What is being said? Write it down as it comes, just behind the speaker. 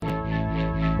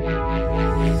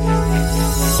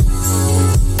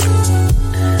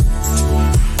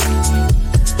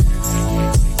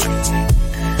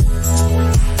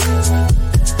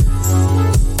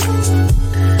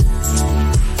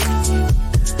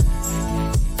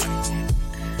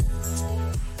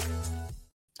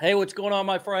Hey, what's going on,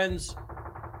 my friends?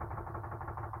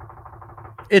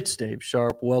 It's Dave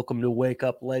Sharpe. Welcome to Wake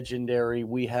Up Legendary.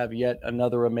 We have yet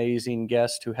another amazing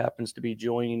guest who happens to be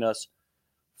joining us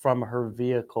from her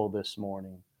vehicle this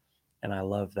morning. And I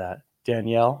love that.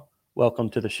 Danielle, welcome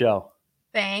to the show.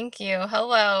 Thank you.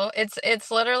 Hello.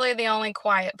 It's literally the only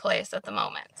quiet place at the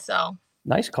moment. So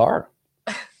Nice car.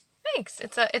 thanks.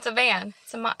 It's a van.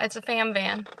 It's a fam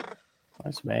van.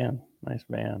 Nice van. Nice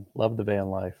van. Love the van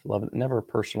life. Love it. Never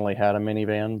personally had a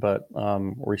minivan, but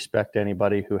respect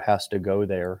anybody who has to go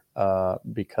there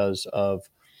because of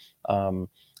um,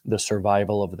 the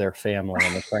survival of their family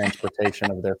and the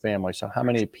transportation of their family. So, how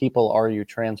many people are you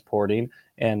transporting,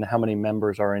 and how many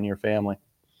members are in your family?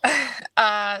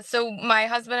 So my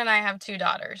husband and I have two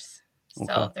daughters. Okay.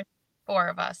 So there's four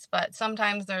of us, but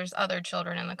sometimes there's other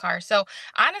children in the car. So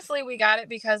honestly, we got it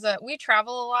because we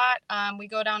travel a lot.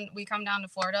 We come down to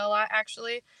Florida a lot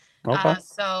actually. Okay.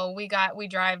 So we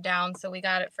drive down, so we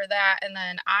got it for that. And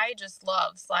then I just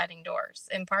love sliding doors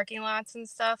in parking lots and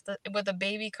stuff with a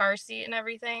baby car seat and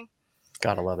everything.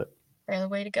 Gotta love it. They're the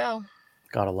way to go.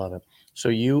 Gotta love it. So,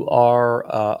 you are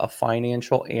a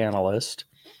financial analyst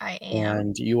I am.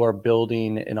 and you are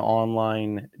building an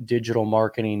online digital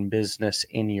marketing business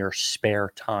in your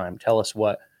spare time. Tell us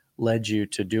what led you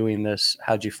to doing this.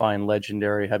 How'd you find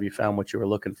Legendary? Have you found what you were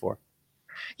looking for?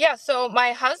 Yeah, so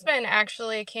my husband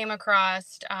actually came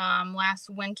across last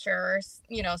winter,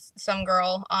 some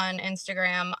girl on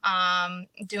Instagram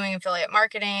doing affiliate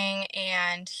marketing,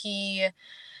 and he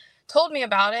told me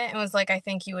about it and was like, I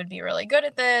think you would be really good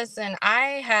at this. And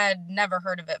I had never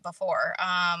heard of it before.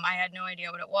 I had no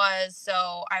idea what it was.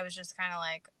 So I was just kind of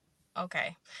like,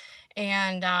 okay.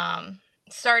 And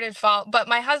started follow but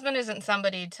my husband isn't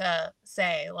somebody to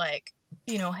say like,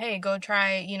 hey, go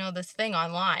try, this thing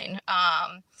online.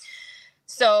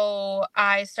 So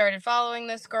I started following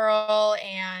this girl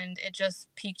and it just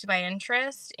piqued my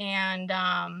interest. And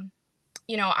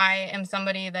I am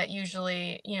somebody that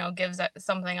usually, gives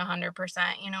something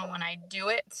 100%, when I do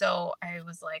it. So I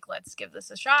was like, let's give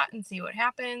this a shot and see what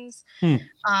happens. Hmm.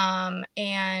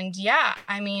 And yeah,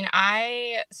 I mean,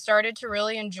 I started to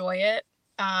really enjoy it.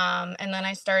 And then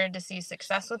I started to see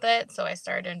success with it. So I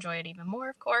started to enjoy it even more,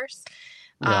 of course.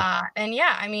 Yeah. And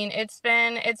yeah, I mean, it's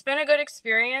been a good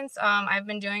experience. I've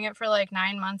been doing it for like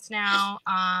 9 months now.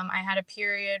 I had a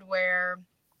period where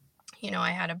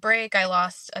I had a break. I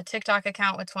lost a TikTok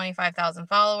account with 25,000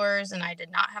 followers and I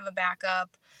did not have a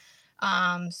backup.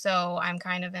 So I'm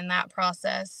kind of in that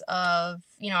process of,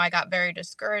 I got very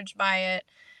discouraged by it.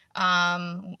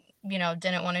 Um,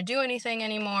 didn't want to do anything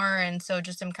anymore. And so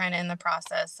just am kind of in the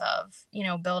process of,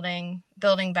 building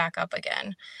back up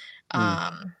again. Hmm.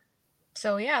 Um,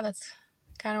 so yeah, that's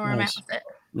kind of where I'm at Nice. with it.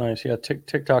 Nice. Yeah.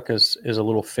 TikTok is a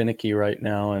little finicky right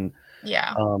now. And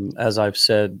Yeah. as I've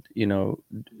said,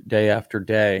 day after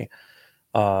day,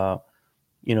 uh,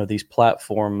 these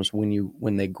platforms,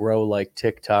 when they grow like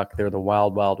TikTok, they're the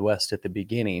wild wild west at the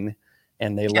beginning,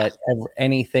 and they Yeah. let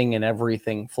anything and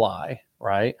everything fly,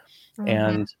 right? Hmm.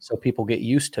 And so people get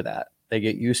used to that. They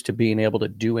get used to being able to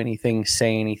do anything,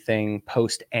 say anything,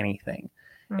 post anything.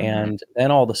 Hmm. And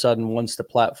then all of a sudden, once the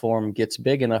platform gets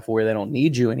big enough where they don't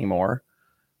need you anymore,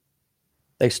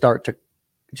 they start to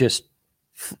just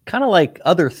kind of like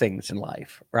other things in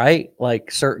life, right? Like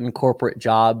certain corporate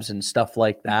jobs and stuff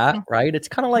like that, right? It's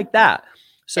kind of like that.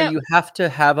 So Yep. you have to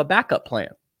have a backup plan.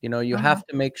 You Hmm. have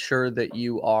to make sure that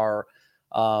you are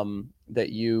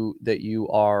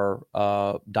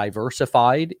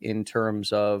diversified in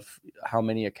terms of how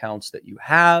many accounts that you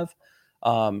have,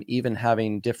 even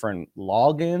having different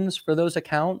logins for those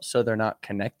accounts so they're not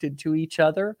connected to each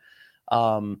other.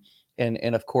 Um,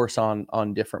 and of course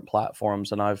on different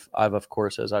platforms, and I've of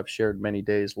course, as I've shared many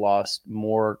days, lost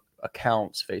more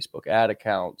accounts, Facebook ad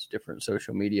accounts, different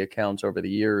social media accounts over the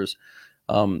years,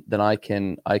 than I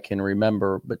can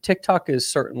remember. But TikTok is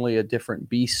certainly a different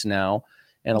beast now,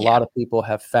 and a Yeah. lot of people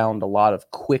have found a lot of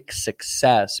quick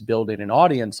success building an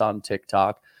audience on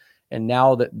TikTok. And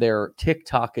now that their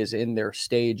TikTok is in their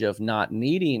stage of not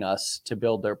needing us to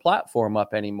build their platform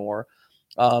up anymore,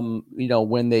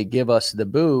 when they give us the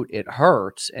boot, it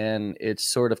hurts and it's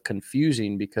sort of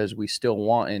confusing because we still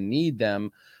want and need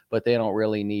them, but they don't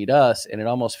really need us. And it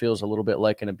almost feels a little bit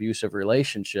like an abusive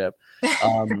relationship.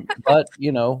 But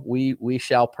we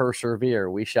shall persevere.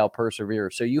 We shall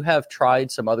persevere. So you have tried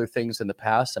some other things in the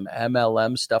past, some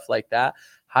MLM stuff like that.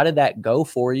 How did that go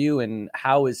for you? And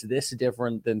how is this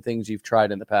different than things you've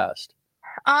tried in the past?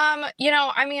 I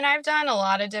mean, I've done a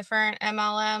lot of different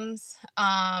MLMs.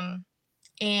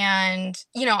 And,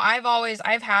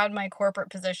 I've had my corporate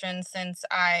position since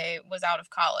I was out of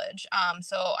college.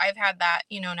 So I've had that,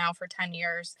 now for 10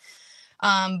 years.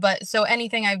 But so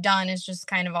anything I've done has just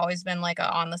kind of always been like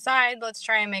on the side, let's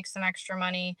try and make some extra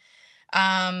money.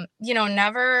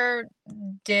 Never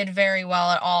did very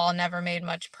well at all, never made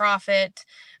much profit.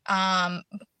 Um,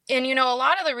 and a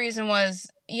lot of the reason was,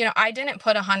 I didn't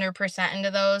put 100% into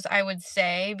those, I would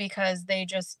say, because they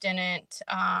didn't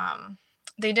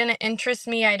interest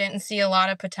me. I didn't see a lot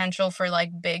of potential for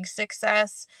like big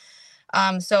success.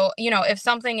 So, if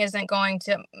something isn't going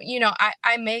to,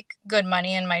 I make good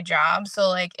money in my job. So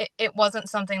like it wasn't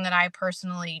something that I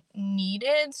personally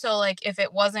needed. So like if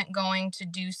it wasn't going to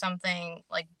do something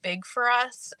like big for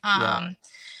us, Yeah.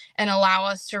 and allow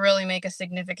us to really make a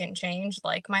significant change,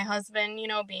 like my husband,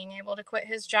 being able to quit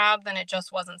his job, then it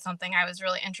just wasn't something I was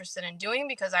really interested in doing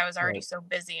because I was already Right. so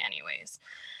busy anyways.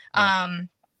 Right. Um,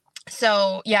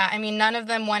 so yeah, I mean, none of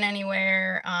them went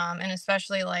anywhere. And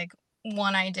especially like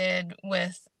one I did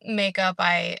with makeup,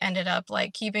 I ended up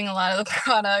like keeping a lot of the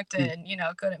product Mm,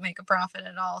 and, couldn't make a profit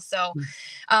at all. So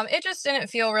mm, it just didn't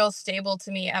feel real stable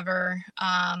to me ever.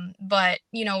 But,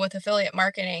 with affiliate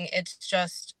marketing, it's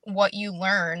just what you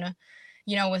learn,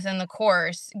 within the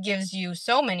course gives you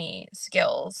so many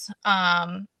skills.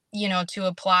 To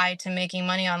apply to making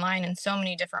money online in so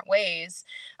many different ways.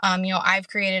 I've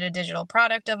created a digital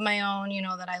product of my own,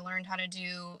 that I learned how to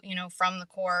do, from the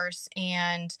course.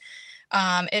 And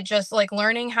it just like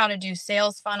learning how to do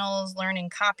sales funnels, learning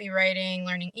copywriting,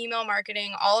 learning email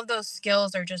marketing, all of those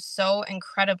skills are just so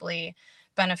incredibly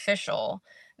beneficial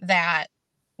that,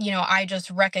 I just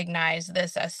recognize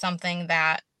this as something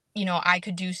that, I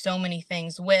could do so many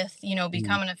things with, mm,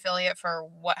 become an affiliate for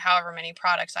however many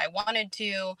products I wanted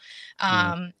to.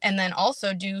 mm. And then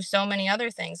also do so many other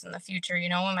things in the future,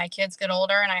 when my kids get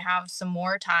older and I have some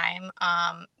more time,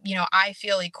 I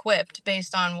feel equipped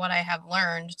based on what I have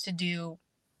learned to do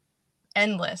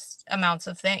endless amounts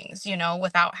of things,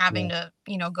 without having Yeah.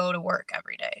 to, go to work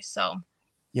every day. So,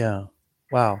 Yeah.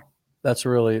 Wow. That's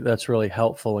really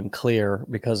helpful and clear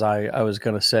because I was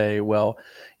going to say, well,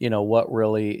 what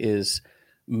really is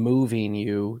moving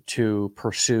you to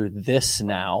pursue this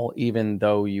now, even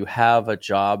though you have a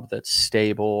job that's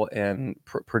stable and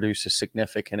produces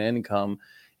significant income,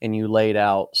 and you laid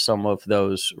out some of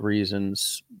those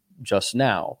reasons just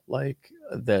now, like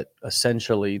that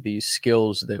essentially these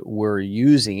skills that we're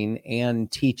using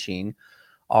and teaching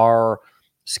are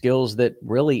skills that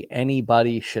really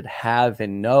anybody should have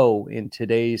and know in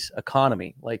today's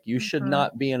economy. Like you should mhm,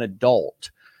 not be an adult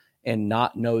and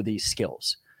not know these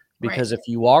skills. right. Because if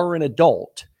you are an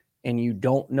adult and you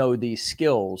don't know these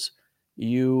skills,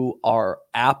 you are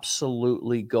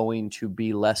absolutely going to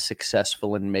be less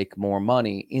successful and make more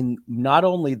money in not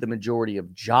only the majority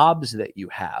of jobs that you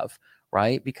have,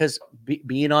 right? Because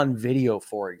being on video,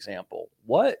 for example,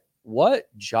 what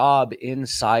job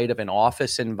inside of an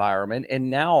office environment, and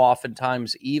now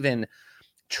oftentimes even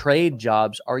trade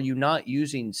jobs, are you not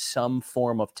using some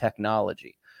form of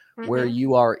technology where Hmm.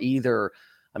 you are either,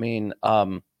 I mean,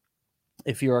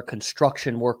 if you're a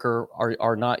construction worker,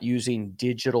 are not using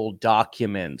digital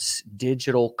documents,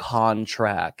 digital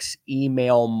contracts,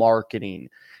 email marketing,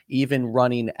 even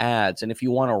running ads. And if you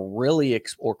want to really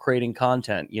or creating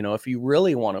content, if you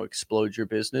really want to explode your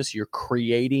business, you're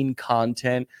creating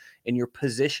content and you're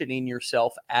positioning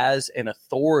yourself as an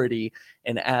authority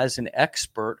and as an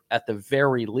expert at the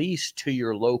very least to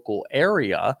your local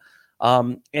area.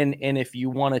 And if you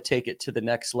want to take it to the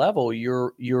next level,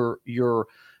 you're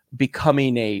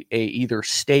becoming a either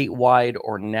statewide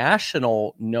or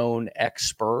national known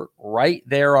expert right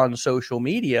there on social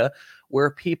media,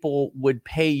 where people would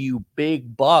pay you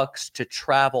big bucks to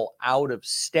travel out of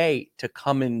state to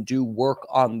come and do work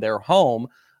on their home,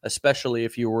 especially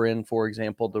if you were in, for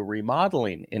example, the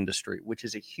remodeling industry, which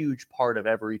is a huge part of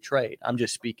every trade. I'm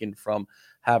just speaking from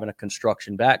having a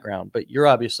construction background, but you're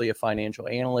obviously a financial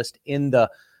analyst in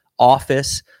the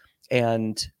office,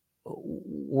 and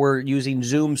we're using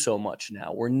Zoom so much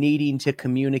now. We're needing to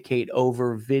communicate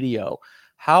over video.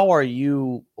 How are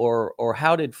you, or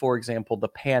how did, for example, the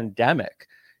pandemic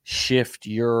shift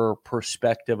your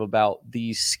perspective about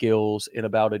these skills and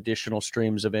about additional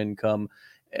streams of income?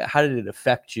 How did it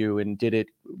affect you, and did it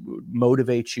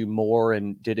motivate you more,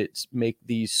 and did it make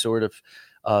these sort of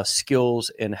skills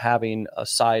and having a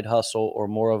side hustle or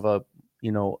more of a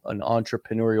an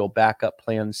entrepreneurial backup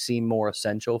plan seem more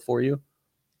essential for you?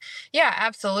 Yeah,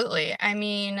 absolutely. I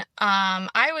mean,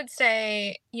 I would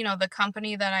say, the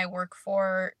company that I work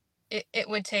for, it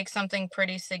would take something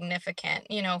pretty significant,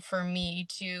 for me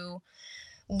to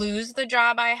lose the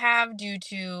job I have due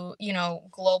to,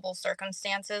 global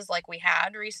circumstances like we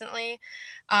had recently.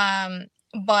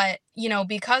 But,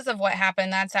 because of what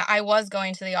happened, I was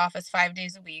going to the office 5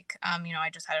 days a week. I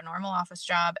just had a normal office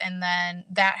job, and then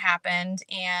that happened,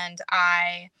 and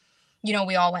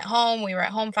we all went home. We were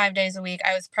at home 5 days a week.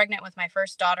 I was pregnant with my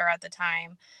first daughter at the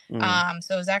time. Mm,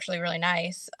 So it was actually really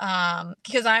nice.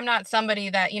 Because I'm not somebody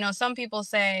that, some people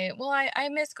say, well, I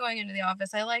miss going into the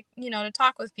office. I like, to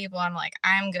talk with people. I'm like,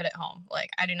 I'm good at home. Like,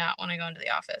 I do not want to go into the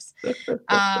office.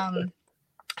 Um,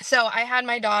 so I had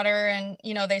my daughter, and,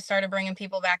 they started bringing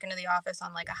people back into the office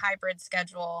on like a hybrid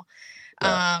schedule.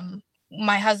 yeah.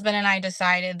 My husband and I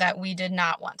decided that we did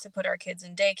not want to put our kids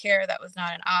in daycare. That was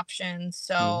not an option. Mm,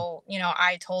 So,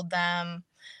 I told them,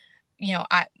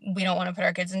 we don't want to put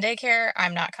our kids in daycare.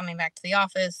 I'm not coming back to the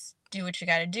office. Do what you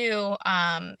got to do.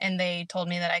 And they told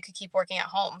me that I could keep working at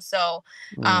home. So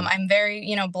mm, I'm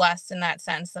very, blessed in that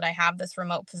sense that I have this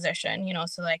remote position,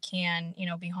 so that I can,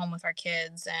 be home with our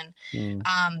kids. And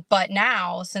mm, but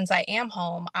now, since I am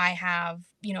home, I have,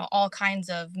 all kinds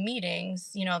of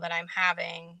meetings, that I'm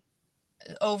having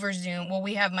over Zoom. Well,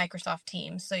 we have Microsoft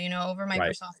Teams. So, over right.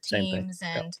 Microsoft Same thing. Teams.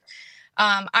 Yep.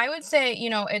 And I would say,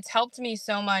 it's helped me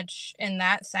so much in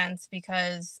that sense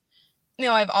because,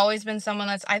 I've always been someone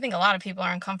I think a lot of people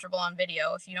are uncomfortable on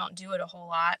video if you don't do it a whole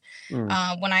lot.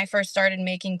 Mm, When I first started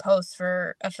making posts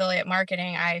for affiliate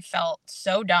marketing, I felt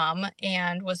so dumb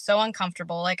and was so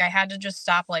uncomfortable. Like I had to just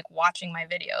stop like watching my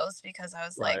videos because I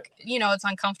was right. like, it's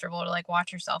uncomfortable to like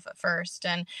watch yourself at first.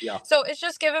 And Yeah. so it's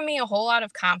just given me a whole lot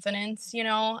of confidence,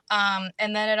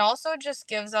 and then it also just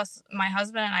gives us, my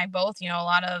husband and I both, a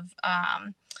lot of,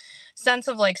 sense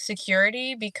of like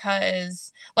security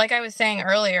because like I was saying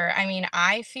earlier, I mean,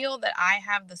 I feel that I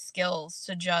have the skills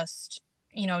to just,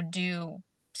 do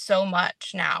so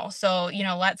much now. So,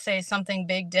 let's say something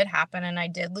big did happen and I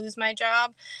did lose my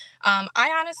job.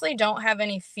 I honestly don't have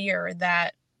any fear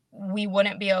that we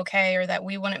wouldn't be okay or that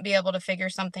we wouldn't be able to figure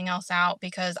something else out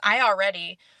because I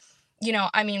already,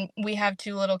 I mean, we have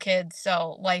two little kids,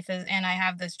 so and I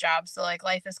have this job, so like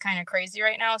life is kind of crazy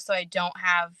right now. So I don't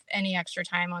have any extra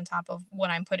time on top of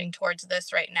what I'm putting towards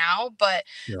this right now. But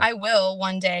Yeah. I will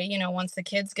one day, once the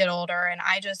kids get older, and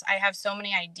I have so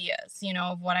many ideas,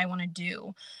 of what I want to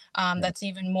do. Yeah. That's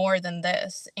even more than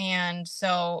this. And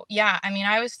so, yeah, I mean,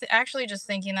 I was actually just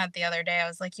thinking that the other day. I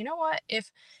was like, you know what? If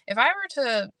I were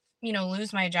to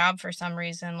lose my job for some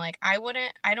reason, like I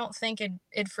don't think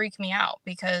it'd freak me out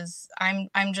because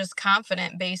I'm just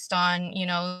confident based on,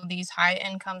 these high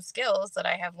income skills that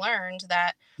I have learned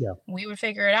that Yeah. we would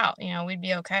figure it out, we'd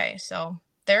be okay. So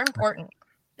they're important.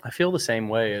 I feel the same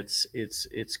way.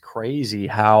 It's crazy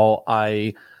how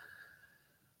I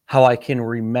can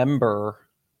remember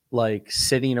like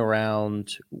sitting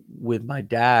around with my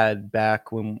dad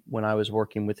back when I was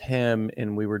working with him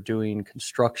and we were doing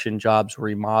construction jobs,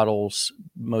 remodels,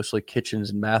 mostly kitchens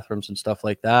and bathrooms and stuff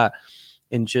like that,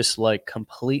 and just like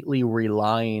completely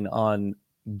relying on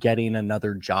getting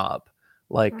another job,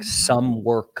 like Mhm. some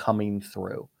work coming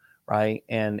through, right?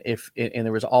 And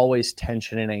there was always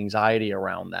tension and anxiety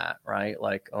around that, right?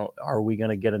 Like, oh, are we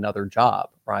going to get another job,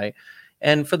 right?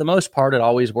 And for the most part, it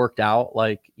always worked out.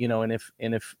 Like, and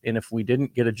if we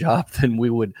didn't get a job, then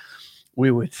we would we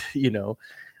would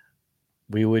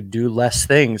do less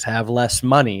things, have less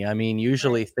money. I mean,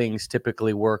 usually Right. things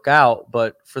typically work out,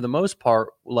 but for the most part,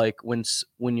 like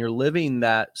when you're living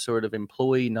that sort of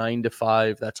employee 9 to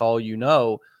 5, that's all you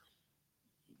know.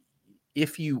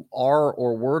 If you are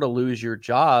or were to lose your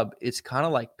job, it's kind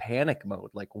of like panic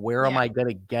mode. Like, where am Yeah. I going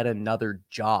to get another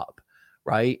job?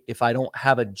 Right? If I don't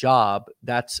have a job,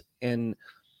 and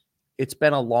it's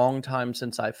been a long time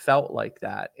since I felt like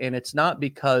that. And it's not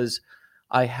because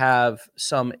I have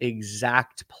some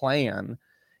exact plan.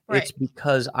 It's Right.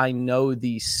 because I know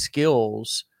these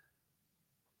skills.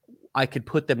 I could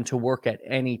put them to work at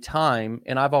any time.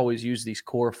 And I've always used these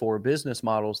core 4 business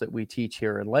models that we teach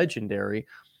here in Legendary.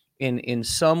 In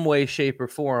some way, shape, or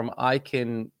form, I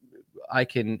can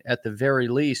at the very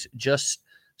least just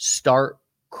start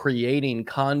creating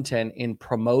content and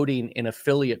promoting an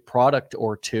affiliate product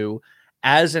or two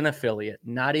as an affiliate,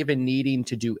 not even needing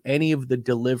to do any of the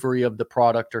delivery of the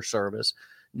product or service,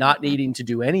 not Hmm. needing to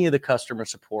do any of the customer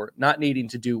support, not needing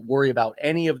to worry about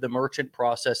any of the merchant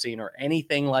processing or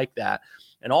anything like that.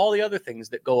 And all the other things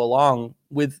that go along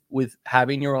with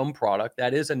having your own product.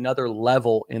 That is another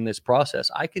level in this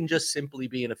process. I can just simply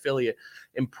be an affiliate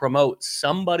and promote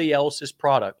somebody else's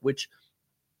product, which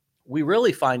we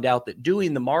really find out that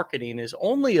doing the marketing is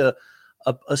only a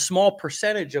small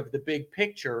percentage of the big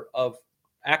picture of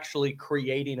actually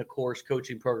creating a course,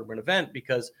 coaching program, or an event.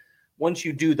 Because once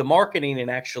you do the marketing and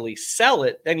actually sell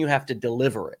it, then you have to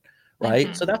deliver it,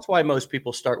 right? So that's why most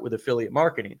people start with affiliate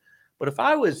marketing. But if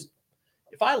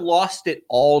I lost it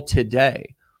all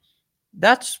today,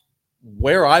 that's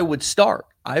where I would start.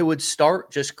 I would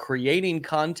start just creating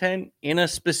content in a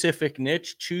specific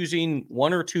niche, choosing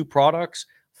one or two products,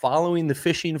 following the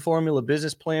fishing formula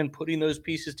business plan, putting those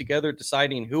pieces together,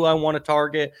 deciding who I want to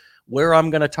target, where I'm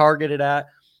going to target it at,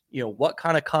 what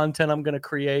kind of content I'm going to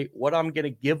create, what I'm going to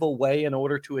give away in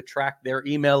order to attract their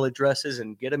email addresses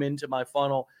and get them into my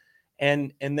funnel.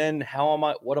 And then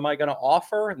what am I going to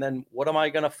offer? And then what am I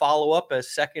going to follow up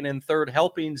as second and third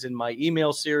helpings in my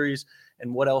email series?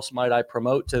 And what else might I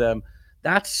promote to them?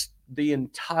 That's the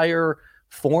entire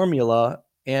formula.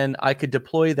 And I could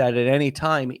deploy that at any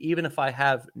time, even if I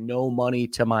have no money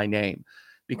to my name,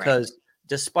 because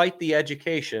despite the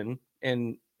education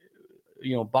and,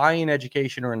 buying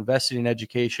education or investing in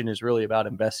education is really about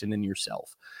investing in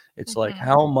yourself. It's like,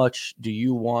 how much do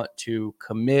you want to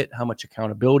commit? How much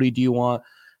accountability do you want?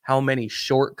 How many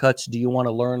shortcuts do you want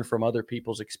to learn from other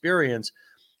people's experience?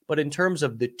 But in terms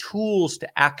of the tools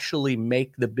to actually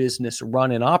make the business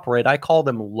run and operate, I call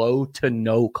them low to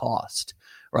no cost,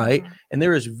 right? And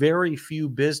there is very few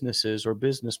businesses or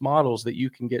business models that you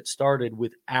can get started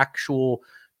with actual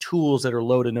tools that are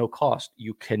low to no cost.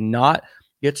 You cannot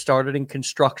get started in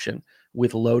construction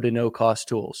with low to no cost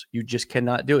tools. You just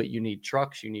cannot do it. You need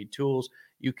trucks, you need tools.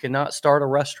 You cannot start a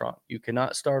restaurant. You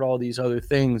cannot start all these other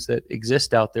things that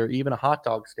exist out there. Even a hot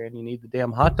dog stand, you need the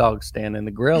damn hot dog stand and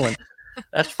the grill, and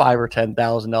that's $5,000 or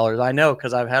 $10,000. I know,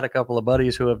 because I've had a couple of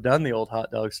buddies who have done the old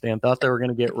hot dog stand, thought they were going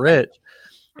to get rich,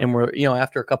 and we're,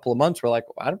 after a couple of months, we're like,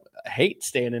 I hate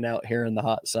standing out here in the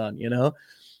hot sun,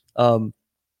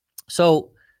 So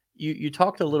you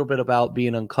talked a little bit about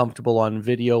being uncomfortable on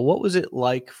video. What was it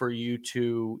like for you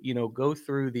to, go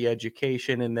through the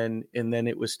education and then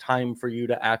it was time for you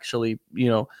to actually,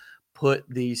 put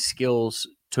these skills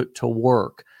to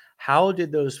work? How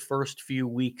did those first few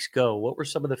weeks go? What were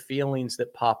some of the feelings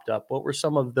that popped up? What were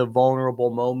some of the vulnerable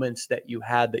moments that you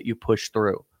had that you pushed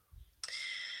through?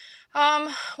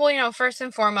 Well, first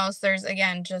and foremost, there's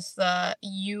again just the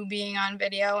you being on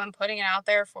video and putting it out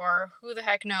there for who the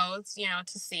heck knows,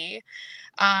 to see.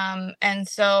 And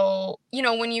so,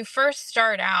 when you first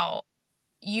start out,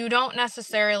 you don't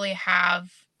necessarily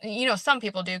have, some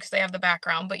people do because they have the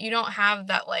background, but you don't have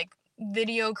that like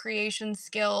video creation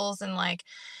skills. And like,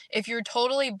 if you're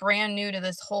totally brand new to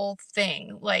this whole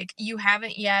thing, like you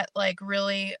haven't yet like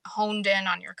really honed in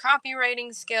on your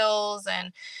copywriting skills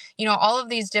and, all of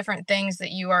these different things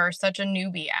that you are such a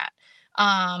newbie at.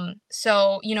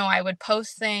 So, I would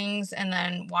post things and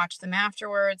then watch them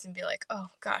afterwards and be like, oh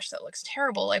gosh, that looks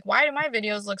terrible. Like, why do my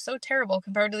videos look so terrible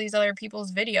compared to these other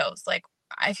people's videos? Like,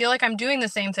 I feel like I'm doing the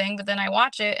same thing, but then I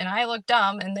watch it and I look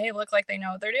dumb and they look like they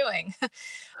know what they're doing.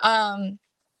 um,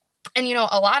 and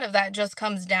a lot of that just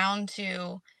comes down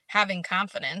to having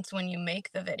confidence when you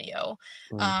make the video.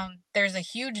 Mm. There's a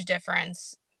huge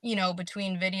difference,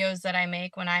 between videos that I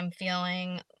make when I'm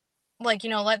feeling like,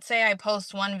 let's say I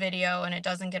post one video and it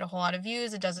doesn't get a whole lot of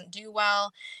views, it doesn't do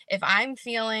well. If I'm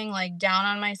feeling like down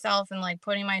on myself and like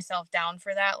putting myself down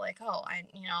for that, like, oh,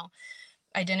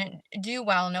 I didn't do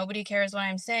well, nobody cares what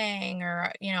I'm saying,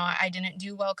 or, I didn't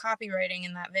do well copywriting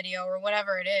in that video or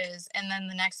whatever it is. And then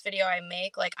the next video I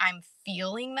make, like I'm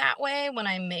feeling that way when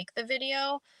I make that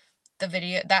video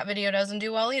doesn't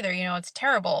do well either. It's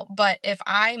terrible. But if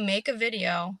I make a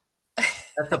video,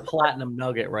 That's a platinum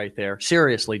nugget right there.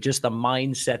 Seriously, just the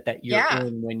mindset that you're yeah.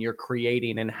 in when you're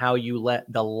creating and how you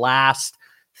let the last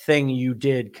thing you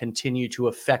did continue to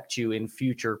affect you in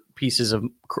future pieces of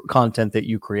content that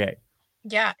you create.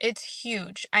 Yeah, it's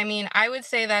huge. I mean, I would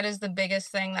say that is the biggest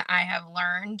thing that I have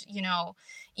learned,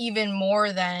 even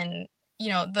more than,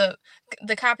 the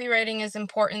copywriting is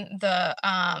important. The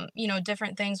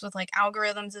different things with like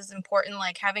algorithms is important,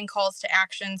 like having calls to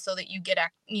action so that you get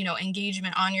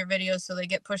engagement on your videos so they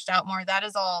get pushed out more. That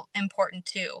is all important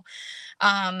too.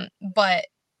 But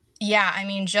yeah, I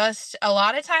mean, just a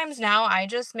lot of times now I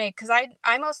just make, because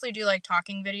I mostly do like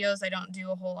talking videos. I don't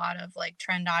do a whole lot of like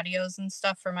trend audios and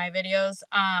stuff for my videos,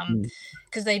 Mm.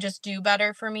 because they just do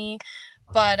better for me.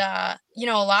 But a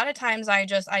lot of times I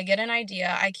get an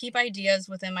idea. I keep ideas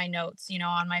within my notes,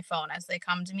 on my phone as they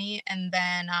come to me. And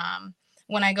then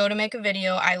when I go to make a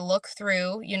video, I look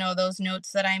through, those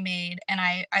notes that I made, and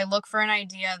I look for an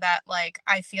idea that like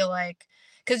I feel like,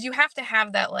 because you have to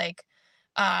have that like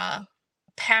uh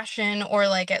passion, or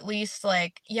like at least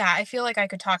like, yeah, I feel like I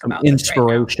could talk Some about this right now.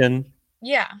 inspiration.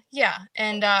 Yeah.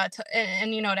 And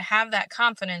you know, to have that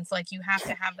confidence, like you have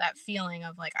to have that feeling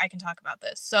of like I can talk about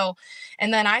this. So,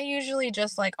 and then I usually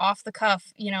just like off the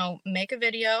cuff, you know, make a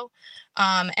video.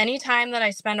 Anytime that I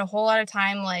spend a whole lot of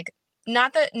time, like,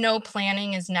 not that no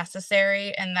planning is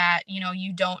necessary and that, you know,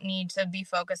 you don't need to be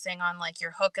focusing on like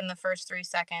your hook in the first 3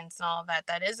 seconds and all of that.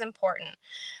 That is important.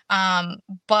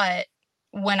 But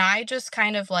when I just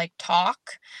kind of like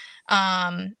talk,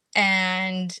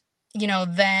 and you know,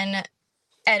 then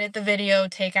edit the video,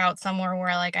 take out somewhere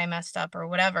where like I messed up or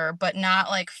whatever, but not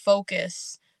like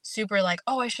focus super like,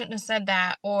 oh, I shouldn't have said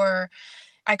that, or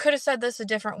I could have said this a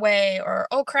different way, or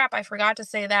oh crap, I forgot to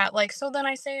say that. Like, so then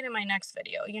I say it in my next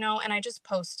video, you know, and I just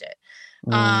post it.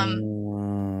 Um,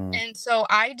 Mm, and so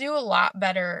I do a lot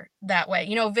better that way.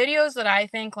 You know, videos that I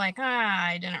think like,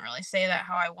 I didn't really say that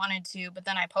how I wanted to, but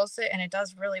then I post it and it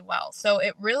does really well. So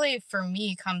it really, for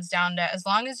me, comes down to as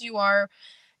long as you are,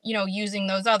 you know, using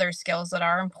those other skills that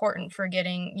are important for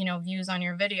getting, you know, views on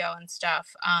your video and stuff.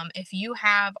 If you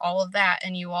have all of that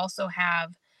and you also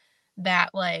have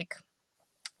that like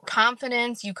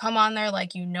confidence, you come on there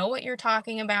like you know what you're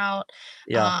talking about.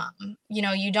 yeah. You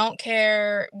know, you don't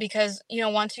care because, you know,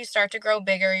 once you start to grow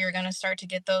bigger, you're going to start to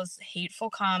get those hateful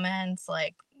comments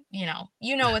like, you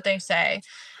know what they say.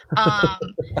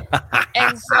 Um,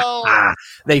 and so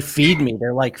They feed me.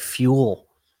 They're like fuel.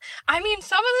 I mean,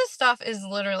 some of this stuff is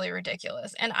literally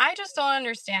ridiculous, and I just don't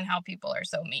understand how people are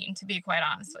so mean, to be quite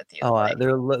honest with you. Oh, Like,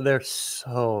 they're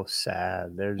so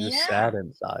sad. They're just yeah, sad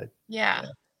inside. yeah, Yeah,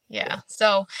 yeah. yeah.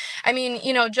 So, I mean,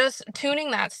 you know, just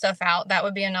tuning that stuff out, that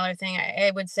would be another thing.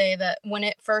 I would say that when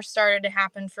it first started to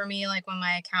happen for me, like when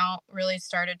my account really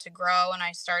started to grow and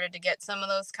I started to get some of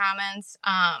those comments,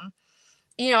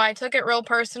 you know, I took it real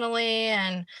personally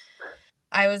and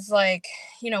I was like,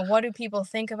 you know, what do people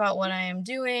think about what I am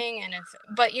doing? And if,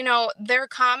 but you know, their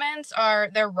comments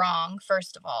they're wrong,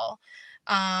 first of all.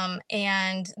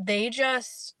 And they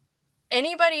just,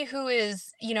 anybody who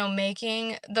is, you know,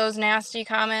 making those nasty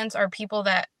comments are people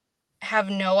that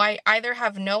I either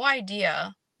have no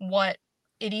idea what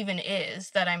it even is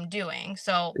that I'm doing.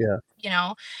 So, Yeah. you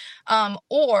know,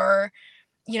 or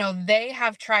you know, they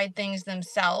have tried things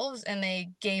themselves and they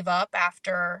gave up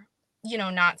after, you know,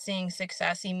 not seeing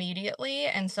success immediately.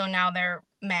 And so now they're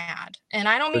mad. And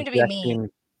I don't mean to be mean,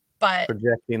 Projecting but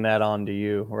projecting that onto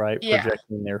you, right? yeah.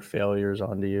 Projecting their failures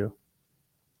onto you.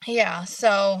 Yeah.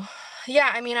 So,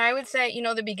 yeah, I mean, I would say, you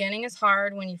know, the beginning is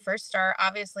hard when you first start.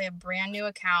 Obviously, a brand new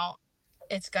account,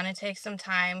 it's going to take some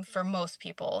time for most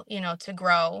people, you know, to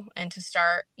grow and to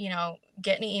start, you know,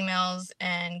 getting emails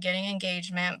and getting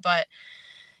engagement. But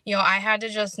you know, I had to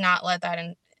just not let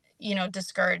that you know,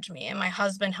 discourage me. And my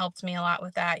husband helped me a lot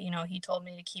with that. You know, he told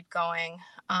me to keep going.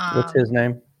 What's his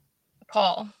name?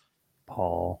 Paul.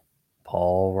 Paul.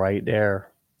 Paul right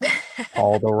there.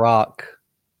 Paul the Rock.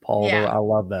 Yeah. I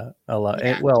love that. I love it.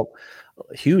 Yeah. Well,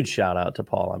 huge shout out to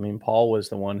Paul. I mean, Paul was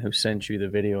the one who sent you the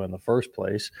video in the first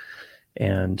place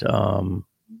and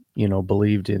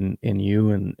believed in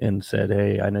you and said,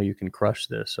 "Hey, I know you can crush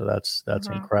this." So that's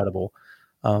Hmm. incredible.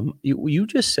 You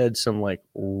just said some like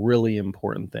really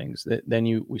important things.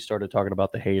 Then we started talking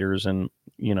about the haters, and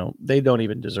they don't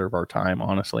even deserve our time,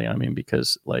 honestly. I mean,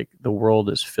 because like the world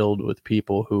is filled with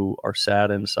people who are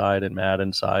sad inside and mad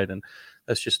inside, and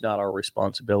that's just not our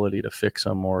responsibility to fix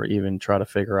them or even try to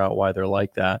figure out why they're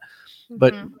like that.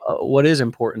 But Hmm. what is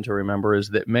important to remember is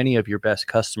that many of your best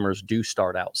customers do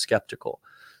start out skeptical.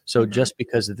 So Hmm. just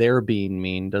because they're being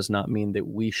mean does not mean that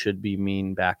we should be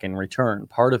mean back in return.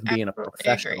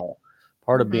 Absolutely agree.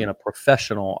 Part of Hmm. being a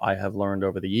professional, I have learned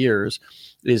over the years,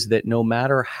 is that no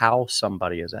matter how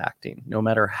somebody is acting, no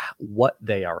matter what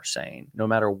they are saying, no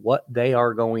matter what they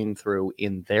are going through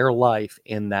in their life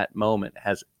in that moment,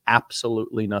 has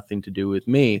absolutely nothing to do with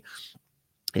me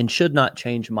and should not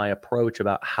change my approach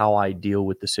about how I deal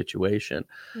with the situation.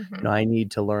 Hmm. I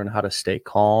need to learn how to stay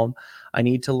calm. I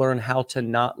need to learn how to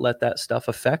not let that stuff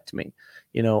affect me.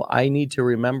 I need to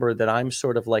remember that I'm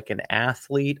sort of like an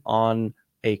athlete on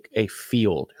a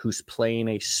field who's playing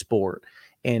a sport.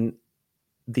 And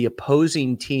the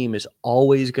opposing team is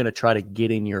always going to try to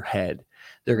get in your head.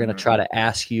 They're going to Hmm. try to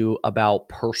ask you about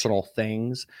personal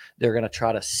things. They're going to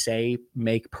try to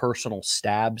make personal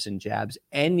stabs and jabs,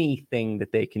 anything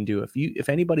that they can do. If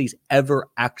anybody's ever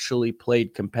actually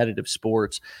played competitive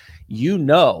sports, you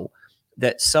know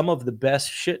that some of the best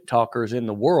shit talkers in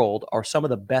the world are some of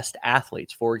the best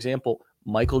athletes. For example,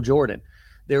 Michael Jordan.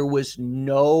 There was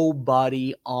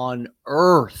nobody on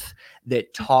earth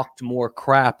that talked more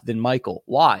crap than Michael.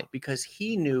 Why? Because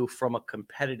he knew from a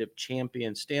competitive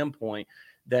champion standpoint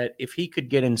that if he could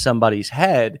get in somebody's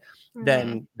head, Hmm.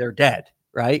 then they're dead.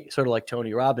 right? Sort of like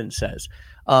Tony Robbins says.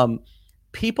 Um,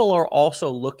 People are also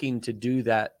looking to do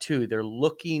that too. They're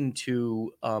looking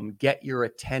to get your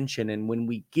attention. And when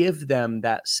we give them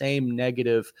that same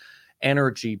negative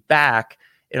energy back,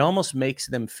 it almost makes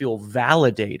them feel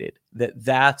validated that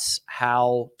that's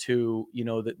how to,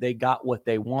 that they got what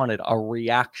they wanted, a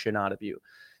reaction out of you.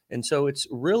 And so it's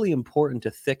really important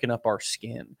to thicken up our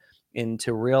skin and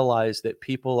to realize that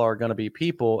people are going to be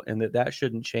people and that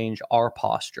shouldn't change our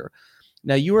posture.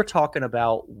 Now, you were talking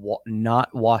about not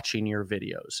watching your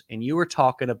videos, and you were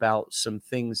talking about some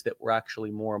things that were actually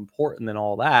more important than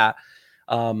all that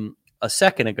a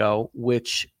second ago,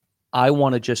 which I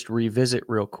want to just revisit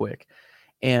real quick.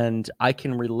 And I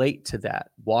can relate to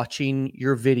that. Watching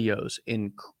your videos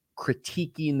and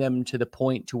critiquing them to the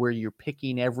point to where you're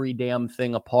picking every damn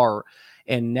thing apart.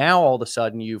 And now all of a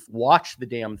sudden you've watched the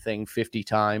damn thing 50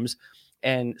 times.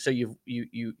 And so you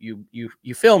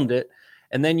filmed it,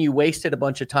 and then you wasted a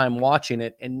bunch of time watching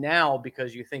it. And now,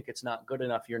 because you think it's not good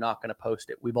enough, you're not going to post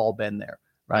it. We've all been there,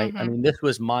 right? I Mm-hmm. mean, this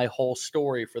was my whole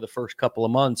story for the first couple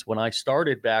of months when I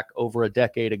started back over a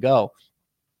decade ago.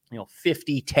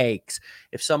 50 takes.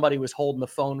 If somebody was holding the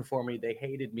phone for me, they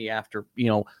hated me after,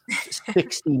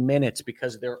 60 minutes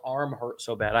because their arm hurt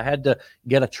so bad. I had to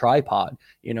get a tripod,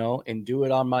 and do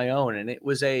it on my own. And it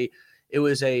was a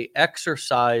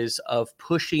exercise of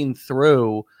pushing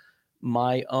through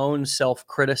my own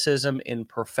self-criticism and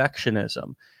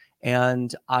perfectionism.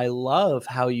 And I love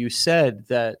how you said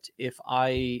that if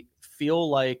I feel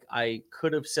like I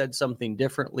could have said something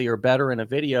differently or better in a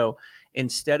video,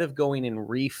 instead of going and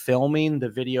refilming the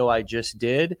video I just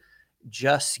did,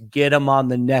 just get them on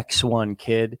the next one,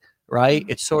 kid. Right? Mm-hmm.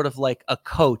 It's sort of like a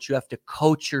coach. You have to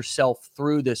coach yourself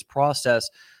through this process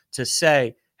to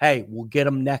say, hey, we'll get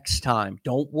them next time.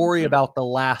 Don't worry Mm-hmm. about the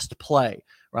last play.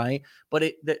 Right? But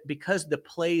because the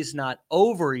play's not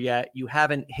over yet, you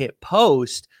haven't hit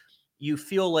post, you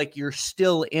feel like you're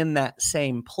still in that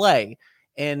same play.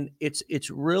 And it's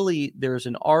really, there's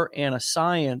an art and a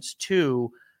science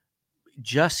to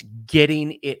just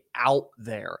getting it out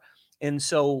there. And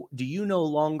so, did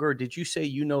you say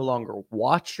you no longer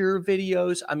watch your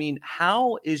videos? I mean,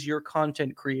 how is your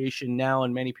content creation now?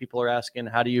 And many people are asking,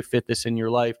 how do you fit this in your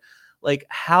life? Like,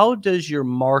 how does your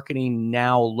marketing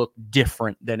now look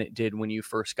different than it did when you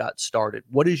first got started?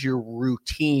 What is your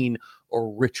routine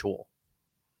or ritual?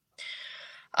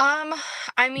 Um,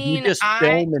 I You mean, just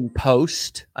film and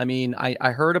post. I mean, I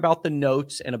heard about the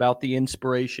notes and about the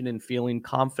inspiration and feeling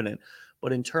confident.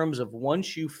 But in terms of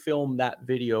once you film that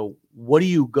video, what do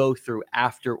you go through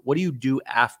after? What do you do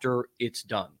after it's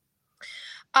done?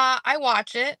 I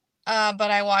watch it,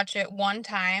 but I watch it one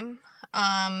time.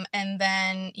 And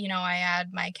then, I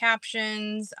add my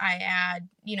captions. I add,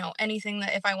 anything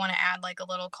that if I want to add like a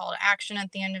little call to action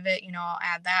at the end of it, I'll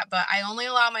add that. But I only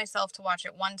allow myself to watch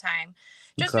it one time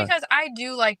just Okay. because I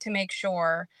do like to make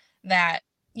sure that,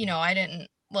 I didn't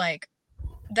like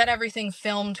that everything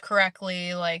filmed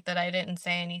correctly, like that I didn't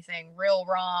say anything real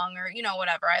wrong or,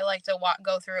 whatever. I like to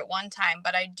go through it one time,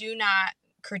 but I do not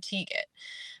critique it.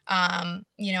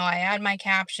 I add my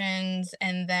captions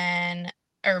and then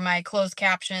or my closed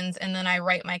captions and then I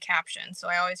write my caption. So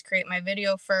I always create my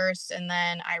video first and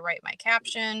then I write my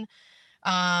caption.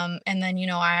 And then,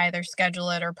 I either schedule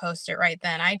it or post it right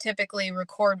then. I typically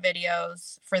record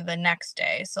videos for the next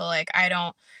day. So like I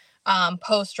don't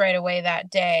post right away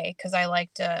that day because I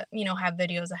like to, have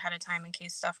videos ahead of time in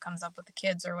case stuff comes up with the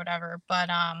kids or whatever. But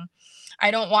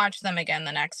I don't watch them again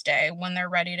the next day when they're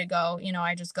ready to go.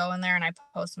 I just go in there and I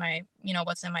post my,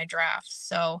 what's in my drafts.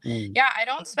 So Mm, yeah, I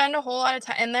don't spend a whole lot of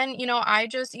time. And then, I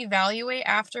just evaluate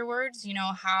afterwards,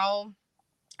 how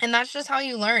and that's just how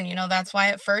you learn. That's why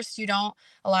at first a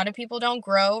lot of people don't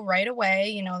grow right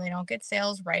away. They don't get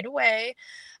sales right away.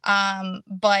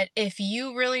 But if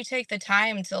you really take the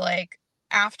time to like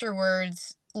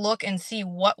afterwards look and see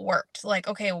what worked, like,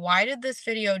 okay, why did this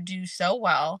video do so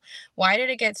well? Why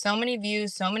did it get so many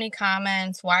views, so many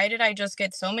comments? Why did I just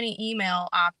get so many email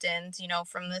opt-ins,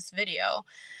 from this video?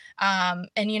 And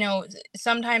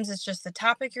sometimes it's just the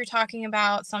topic you're talking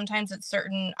about. Sometimes it's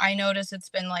I notice it's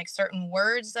been like certain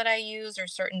words that I use or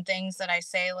certain things that I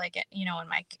say, like, in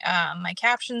my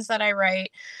captions that I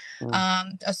write,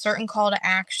 mm, a certain call to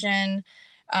action.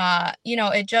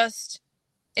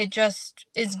 It just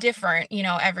is different,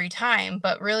 every time,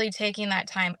 but really taking that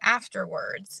time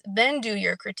afterwards, then do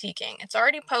your critiquing. It's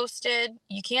already posted.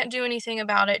 You can't do anything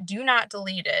about it. Do not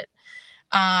delete it,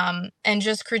 and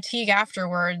just critique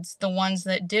afterwards the ones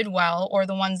that did well or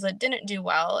the ones that didn't do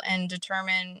well and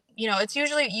determine, it's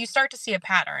usually you start to see a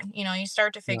pattern, you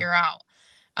start to yeah. figure out,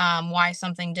 why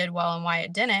something did well and why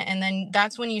it didn't. And then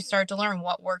that's when you start to learn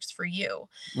what works for you.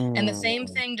 And the same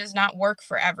Mm. thing does not work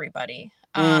for everybody.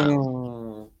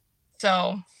 Mm.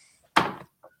 So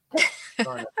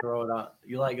Trying to throw it on.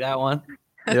 You like that one?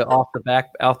 Yeah, off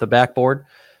the backboard.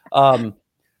 Um,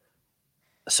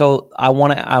 so I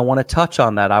want to touch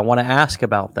on that. I want to ask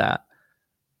about that.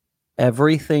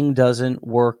 Everything doesn't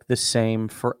work the same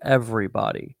for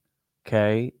everybody.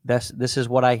 Okay? This is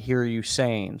what I hear you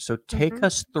saying. So take mhm.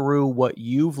 us through what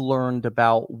you've learned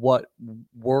about what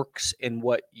works and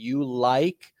what you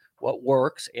like, what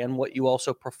works and what you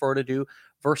also prefer to do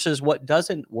versus what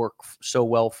doesn't work so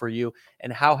well for you,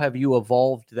 and how have you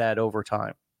evolved that over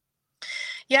time?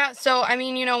 Yeah, so I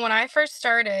mean, when I first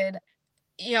started,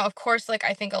 of course, like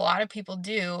I think a lot of people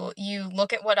do, you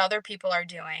look at what other people are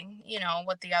doing,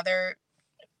 what the other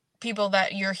people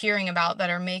that you're hearing about that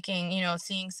are making,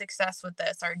 seeing success with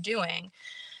this are doing.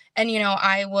 And,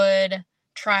 I would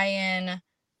try and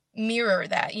mirror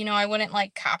that. I wouldn't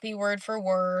like copy word for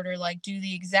word or like do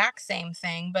the exact same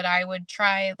thing, but I would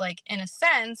try, like, in a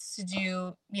sense, to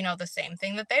do, the same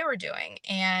thing that they were doing.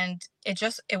 And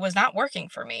it was not working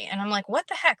for me. And I'm like, what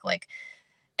the heck? Like,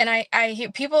 and I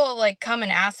hear people like come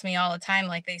and ask me all the time,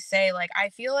 like they say, like, I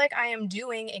feel like I am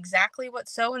doing exactly what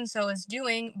so and so is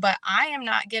doing, but I am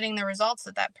not getting the results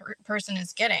that person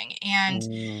is getting. And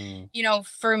Mm,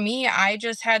 for me, I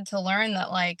just had to learn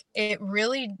that, like, it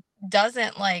really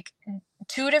doesn't, like,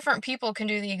 two different people can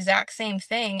do the exact same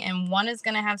thing, and one is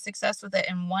going to have success with it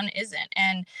and one isn't.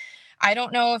 And I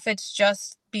don't know if it's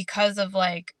just because of,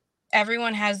 like,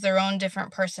 everyone has their own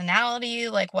different personality,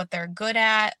 like what they're good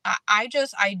at. I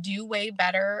do way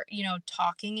better,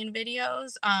 talking in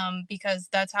videos, because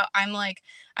that's how I'm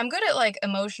good at, like,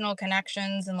 emotional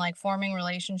connections and like forming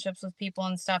relationships with people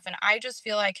and stuff. And I just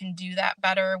feel I can do that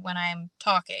better when I'm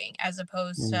talking as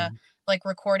opposed to mm, like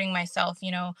recording myself,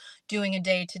 doing a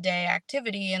day-to-day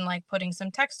activity and like putting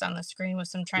some text on the screen with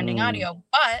some trending mm, audio.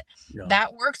 But yeah.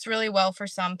 that works really well for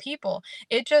some people.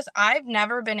 I've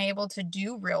never been able to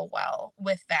do real well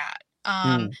with that.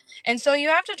 Mm, And so you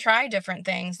have to try different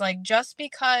things. Like, just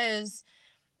because,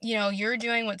 you're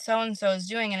doing what so and so is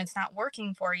doing and it's not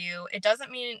working for you, it doesn't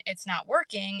mean it's not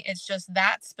working. It's just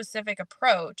that specific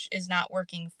approach is not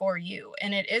working for you.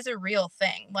 And it is a real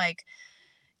thing. Like,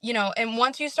 and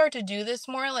once you start to do this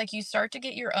more, like, you start to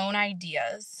get your own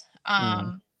ideas.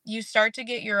 mm, You start to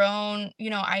get your own,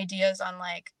 ideas on,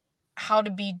 like, how to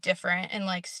be different and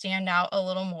like stand out a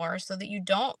little more so that you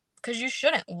don't, because you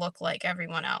shouldn't look like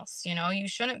everyone else. You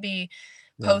shouldn't be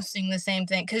yeah. posting the same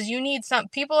thing, because you need some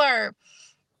people are,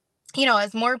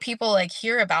 as more people like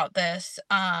hear about this,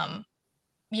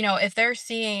 if they're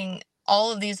seeing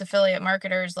all of these affiliate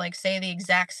marketers like say the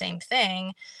exact same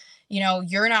thing,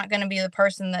 you're not going to be the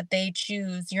person that they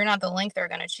choose. You're not the link they're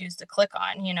going to choose to click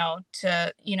on,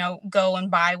 to, go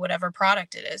and buy whatever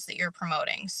product it is that you're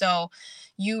promoting. So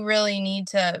you really need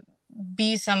to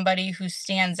be somebody who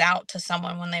stands out to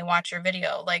someone when they watch your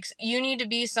video. Like, you need to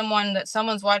be someone that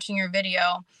someone's watching your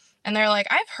video and they're like,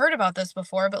 I've heard about this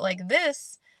before, but like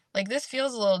this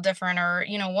feels a little different, or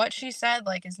what she said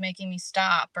like is making me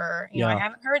stop, or I Yeah.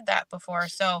 haven't heard that before.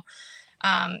 So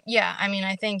yeah, I mean,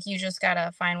 I think you just got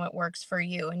to find what works for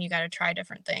you and you got to try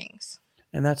different things.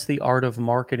 And that's the art of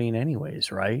marketing,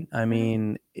 anyways, right? I Mhm.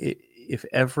 mean, if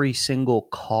every single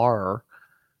car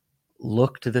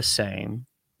looked the same,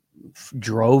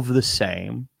 drove the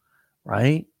same,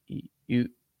 right? You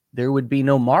there would be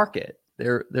no market.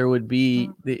 There would be,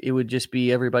 Mhm. it would just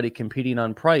be everybody competing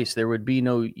on price. There would be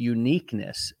no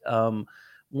uniqueness.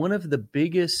 One of the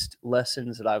biggest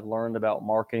lessons that I've learned about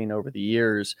marketing over the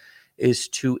years is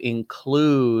to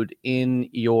include in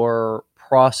your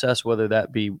process, whether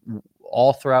that be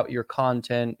all throughout your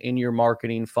content, in your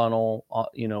marketing funnel,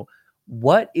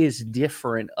 what is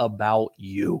different about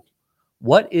you?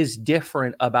 What is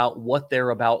different about what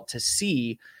they're about to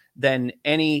see than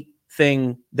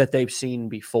anything that they've seen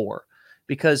before?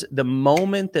 Because the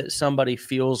moment that somebody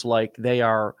feels like they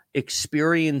are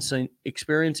experiencing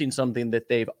something that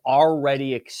they've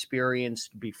already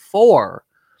experienced before,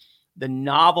 the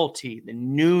novelty, the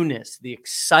newness, the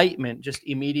excitement just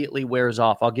immediately wears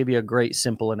off. I'll give you a great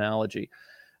simple analogy.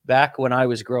 Back when I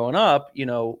was growing up,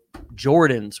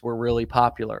 Jordans were really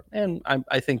popular, and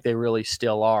I think they really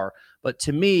still are. But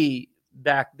to me,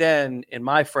 back then, and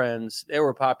my friends, they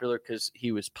were popular because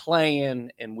he was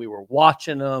playing and we were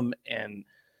watching them. And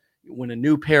when a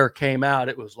new pair came out,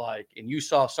 it was like, and you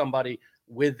saw somebody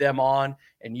with them on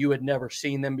and you had never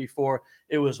seen them before,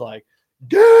 it was like,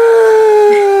 damn,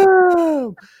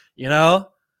 you know,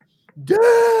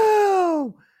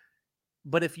 damn.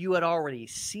 But if you had already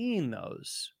seen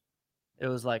those, It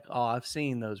was like, oh, I've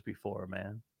seen those before,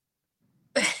 man.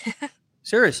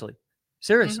 Seriously.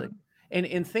 Seriously. Mhm.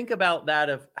 And think about that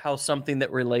of how something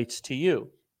that relates to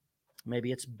you.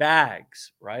 Maybe it's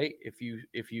bags, right? If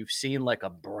you've seen like a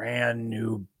brand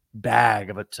new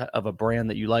bag of a brand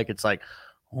that you like, it's like,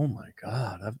 oh my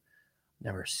God, I've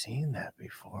never seen that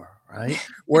before, right?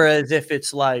 Whereas if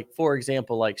it's like, for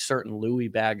example, like certain Louis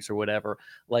bags or whatever,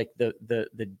 like the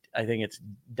I think it's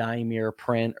Daimler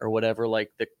print or whatever,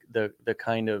 like the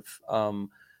kind of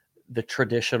the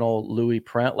traditional Louis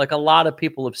print, like a lot of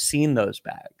people have seen those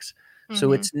bags. So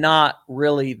Mhm. it's not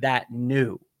really that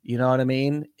new. You know what I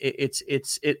mean?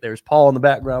 It. There's Paul in the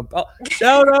background. Oh,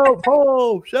 shout out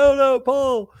Paul! Shout out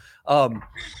Paul! Um,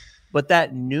 but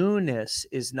that newness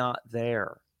is not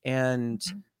there. And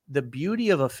Mhm. the beauty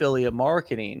of affiliate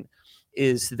marketing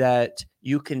is that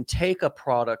you can take a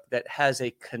product that has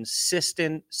a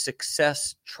consistent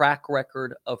success track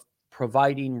record of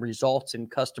providing results and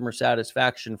customer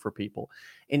satisfaction for people,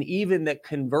 and even that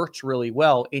converts really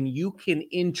well, and you can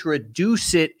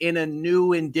introduce it in a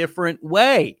new and different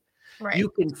way. Right. You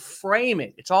can frame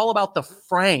it. It's all about the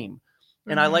frame.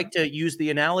 And I Mhm. like to use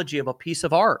the analogy of a piece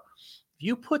of art. If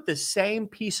you put the same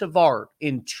piece of art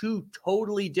in two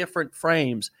totally different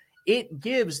frames, it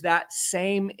gives that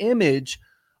same image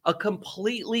a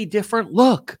completely different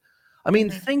look. I mean,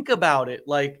 Mhm. think about it,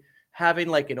 like having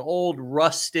like an old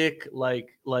rustic,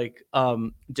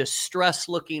 distressed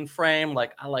looking frame.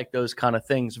 Like I like those kind of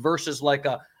things versus like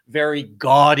a very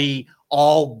gaudy,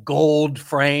 all gold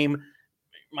frame.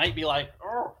 Might be like,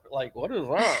 oh, like what is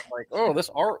that? Like, oh, this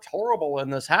art's horrible in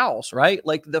this house, right?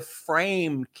 Like the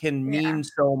frame can Yeah. mean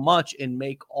so much and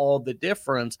make all the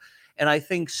difference. And I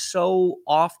think so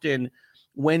often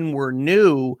when we're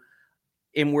new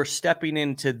and we're stepping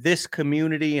into this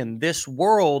community and this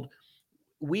world,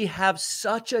 we have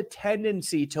such a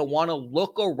tendency to want to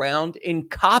look around and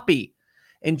copy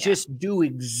and Yeah. just do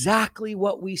exactly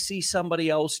what we see somebody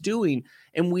else doing.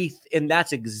 And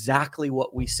that's exactly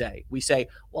what we say. We say,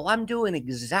 well, I'm doing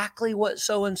exactly what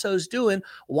so and so's doing.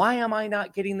 Why am I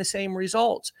not getting the same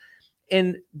results?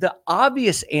 And the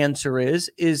obvious answer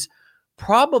is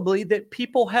probably that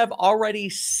people have already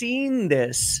seen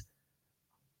this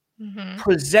Mhm.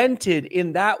 presented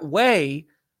in that way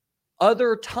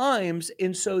other times.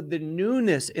 And so the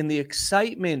newness and the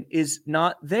excitement is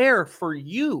not there for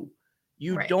you.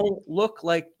 You Right. don't look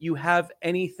like you have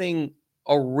anything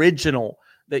original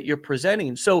that you're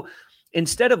presenting. So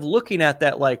instead of looking at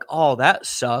that like, oh, that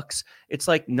sucks, it's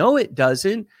like, no, it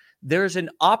doesn't. There's an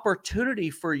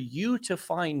opportunity for you to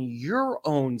find your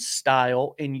own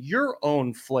style and your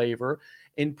own flavor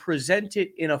and present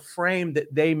it in a frame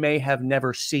that they may have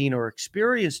never seen or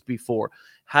experienced before.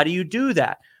 How do you do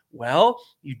that? Well,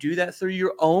 you do that through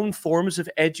your own forms of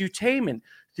edutainment,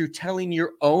 through telling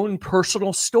your own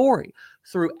personal story,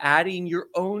 through adding your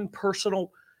own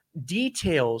personal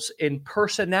details and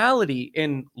personality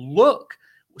and look.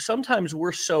 Sometimes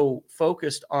we're so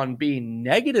focused on being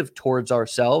negative towards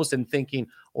ourselves and thinking,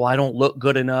 well, I don't look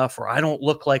good enough or I don't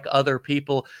look like other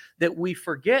people, that we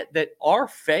forget that our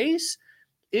face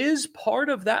is part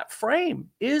of that frame,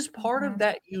 is part of Mhm.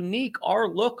 that unique, our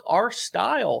look, our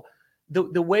style.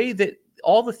 The way that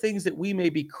all the things that we may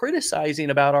be criticizing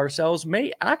about ourselves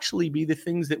may actually be the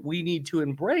things that we need to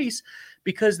embrace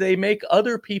because they make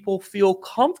other people feel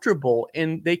comfortable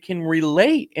and they can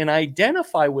relate and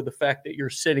identify with the fact that you're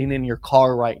sitting in your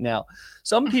car right now.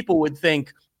 Some people would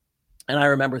think, and I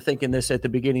remember thinking this at the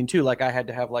beginning too, like I had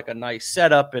to have like a nice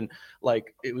setup and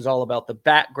like it was all about the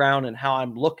background and how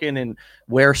I'm looking and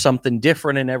wear something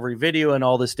different in every video and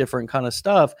all this different kind of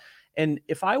stuff. And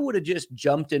if I would have just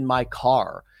jumped in my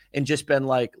car and just been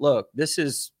like, look, this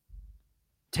is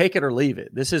take it or leave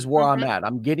it. This is where I'm Mhm. at.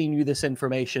 I'm getting you this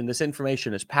information. This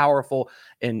information is powerful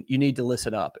and you need to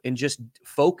listen up, and just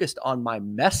focused on my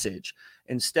message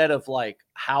instead of like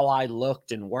how I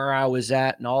looked and where I was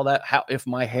at and all that, how if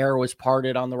my hair was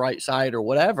parted on the right side or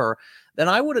whatever, then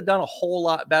I would have done a whole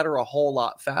lot better, a whole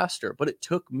lot faster. But it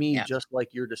took me, Yeah. just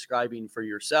like you're describing for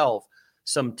yourself,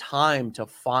 some time to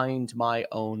find my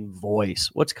own voice.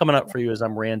 What's coming up for you as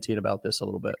I'm ranting about this a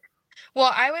little bit?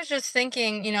 Well, I was just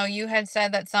thinking, you had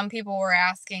said that some people were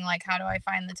asking, like, how do I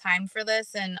find the time for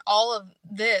this? And all of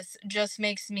this just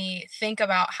makes me think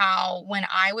about how when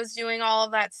I was doing all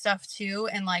of that stuff too,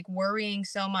 and like worrying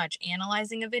so much,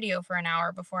 analyzing a video for an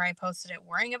hour before I posted it,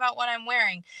 worrying about what I'm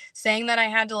wearing, saying that I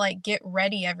had to like get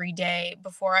ready every day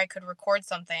before I could record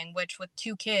something, which with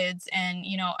two kids and,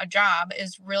 a job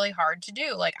is really hard to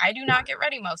do. Like, I do not get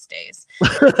ready most days.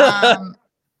 Um,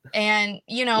 and,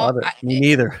 Love it. Me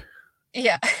neither.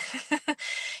 Yeah.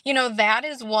 That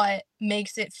is what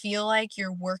makes it feel like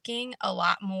you're working a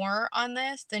lot more on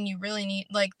this than you really need.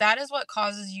 Like, that is what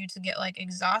causes you to get like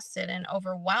exhausted and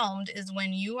overwhelmed, is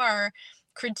when you are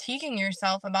critiquing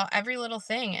yourself about every little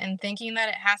thing and thinking that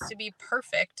it has to be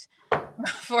perfect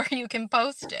before you can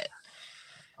post it.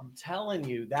 I'm telling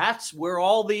you, that's where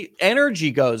all the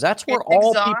energy goes. That's where It's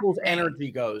all people's exhausting.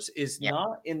 energy goes, is Yep.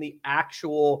 not in the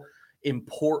actual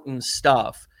important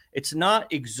stuff. It's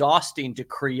not exhausting to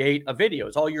create a video.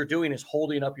 It's all you're doing is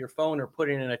holding up your phone or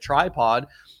putting it in a tripod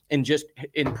and just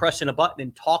pressing a button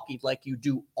and talking like you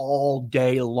do all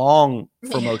day long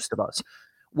for Yeah. most of us.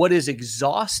 What is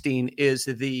exhausting is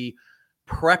the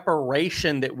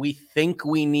preparation that we think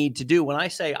we need to do. When I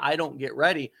say I don't get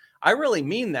ready, I really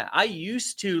mean that. I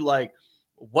used to like,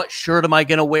 what shirt am I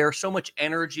going to wear? So much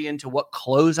energy into what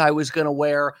clothes I was going to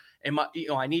wear. And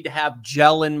I need to have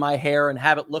gel in my hair and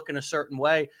have it look in a certain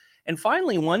way. And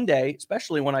finally, one day,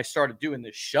 especially when I started doing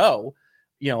this show,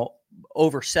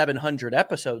 over 700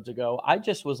 episodes ago, I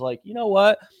just was like, you know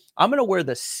what? I'm going to wear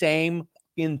the same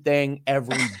fucking thing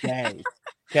every day.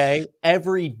 Okay.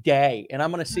 Every day. And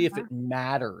I'm going to see if Mhm. it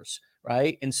matters.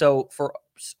 Right. And so for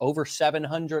over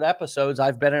 700 episodes,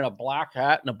 I've been in a black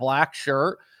hat and a black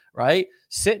shirt, right?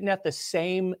 Sitting at the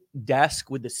same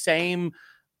desk with the same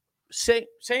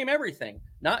everything,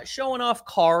 not showing off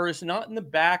cars, not in the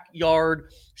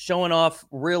backyard, showing off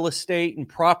real estate and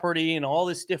property and all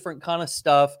this different kind of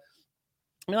stuff.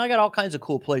 I mean, I got all kinds of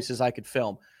cool places I could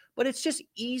film, but it's just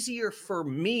easier for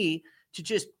me to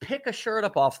just pick a shirt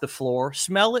up off the floor,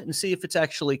 smell it and see if it's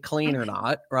actually clean or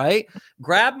not, right?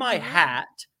 Grab my Mhm. hat,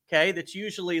 okay, that's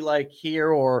usually like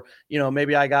here, or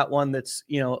maybe I got one that's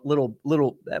little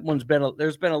that one's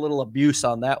there's been a little abuse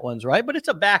on that one's, right? But it's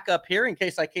a backup here in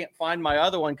case I can't find my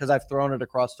other one because I've thrown it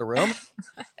across the room.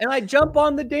 And I jump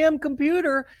on the damn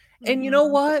computer. And you know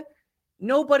Mhm. what?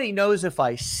 Nobody knows if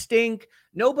I stink.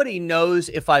 Nobody knows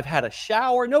if I've had a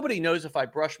shower. Nobody knows if I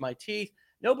brush my teeth.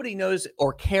 Nobody knows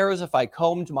or cares if I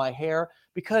combed my hair,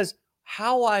 because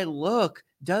how I look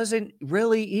doesn't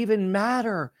really even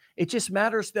matter. It just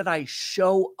matters that I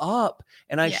show up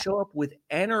and I Yeah. show up with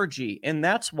energy. And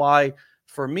that's why,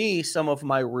 for me, some of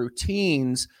my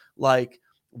routines, like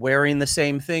wearing the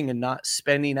same thing and not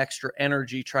spending extra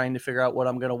energy trying to figure out what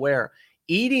I'm going to wear,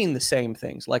 eating the same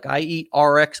things. Like I eat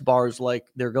RX bars like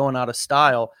they're going out of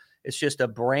style. It's just a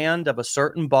brand of a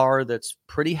certain bar that's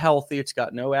pretty healthy. It's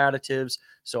got no additives,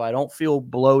 so I don't feel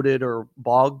bloated or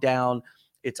bogged down.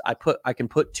 I can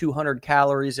put 200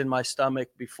 calories in my stomach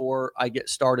before I get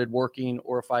started working,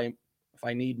 or if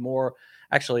I need more.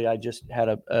 Actually, I just had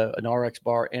an RX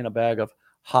bar and a bag of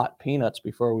hot peanuts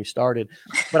before we started.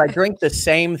 But I drink the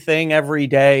same thing every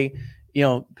day.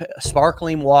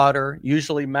 Sparkling water,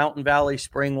 usually Mountain Valley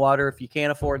spring water. If you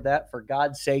can't afford that, for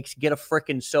God's sakes, get a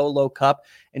freaking solo cup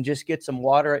and just get some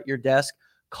water at your desk.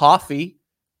 Coffee,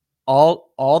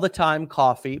 all the time,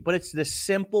 coffee, but it's the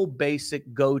simple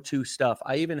basic go-to stuff.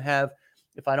 I even have,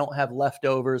 if I don't have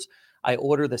leftovers, I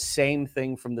order the same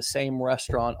thing from the same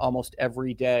restaurant almost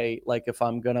every day. Like if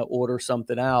I'm going to order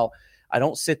something out, I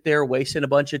don't sit there wasting a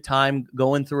bunch of time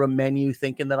going through a menu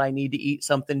thinking that I need to eat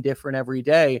something different every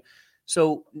day.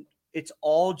 So it's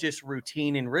all just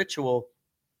routine and ritual,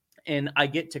 and I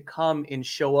get to come and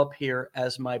show up here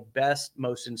as my best,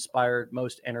 most inspired,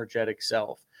 most energetic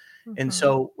self. And Mhm.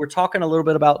 so we're talking a little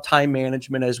bit about time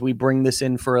management as we bring this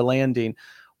in for a landing.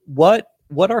 What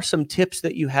are some tips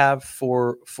that you have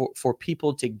for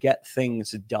people to get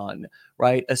things done,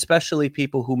 right? Especially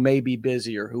people who may be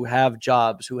busier, who have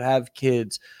jobs, who have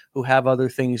kids, who have other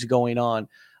things going on.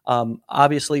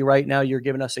 Obviously, right now you're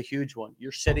giving us a huge one.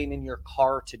 You're sitting in your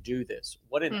car to do this.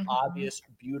 What an Mhm. obvious,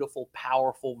 beautiful,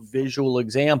 powerful visual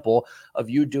example of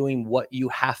you doing what you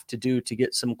have to do to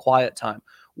get some quiet time.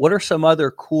 What are some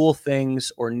other cool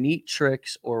things or neat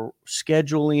tricks or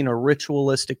scheduling or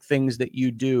ritualistic things that you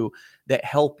do that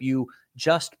help you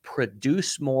just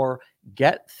produce more,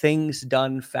 get things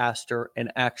done faster,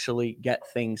 and actually get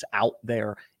things out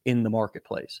there in the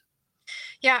marketplace?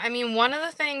 Yeah, I mean, one of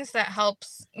the things that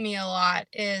helps me a lot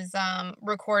is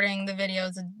recording the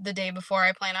videos the day before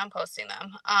I plan on posting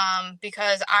them.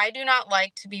 Because I do not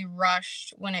like to be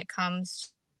rushed when it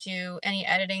comes to any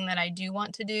editing that I do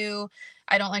want to do.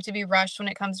 I don't like to be rushed when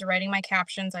it comes to writing my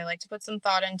captions. I like to put some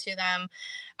thought into them.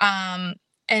 Um,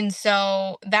 And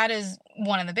so that is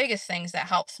one of the biggest things that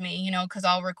helps me, because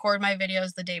I'll record my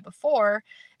videos the day before.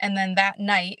 And then that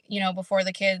night, before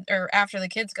the kid or after the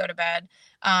kids go to bed,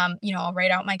 I'll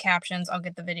write out my captions. I'll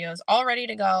get the videos all ready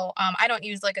to go. I don't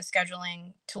use like a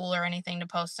scheduling tool or anything to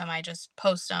post them. I just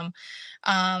post them.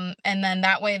 And then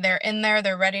that way they're in there,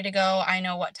 they're ready to go. I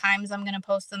know what times I'm going to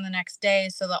post them the next day,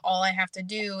 so that all I have to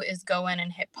do is go in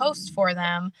and hit post for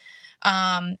them.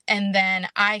 And then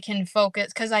I can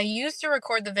focus, because I used to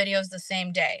record the videos the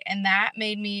same day, and that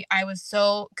made me, I was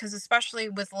so, because especially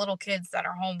with little kids that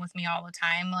are home with me all the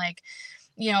time, like,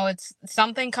 it's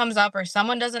something comes up, or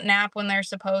someone doesn't nap when they're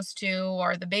supposed to,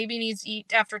 or the baby needs to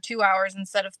eat after 2 hours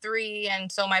instead of three.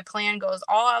 And so my plan goes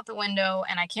all out the window,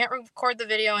 and I can't record the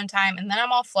video in time. And then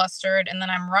I'm all flustered, and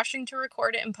then I'm rushing to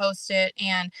record it and post it.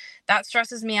 And that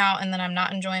stresses me out. And then I'm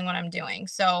not enjoying what I'm doing.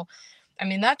 So, I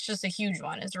mean, that's just a huge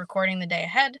one, is recording the day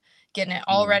ahead, getting it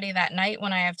all Mm, ready that night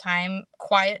when I have time,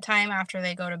 quiet time after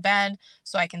they go to bed,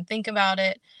 so I can think about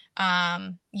it.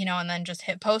 And then just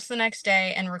hit post the next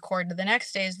day and record the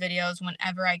next day's videos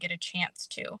whenever I get a chance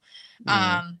to. mm,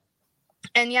 Um,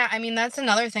 and yeah, I mean, that's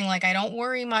another thing. Like, I don't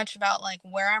worry much about like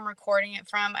where I'm recording it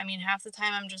from. I mean, half the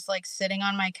time I'm just like sitting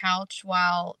on my couch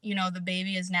while, the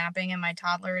baby is napping and my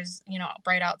toddler is,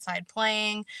 right outside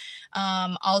playing.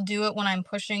 I'll do it when I'm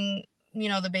pushing,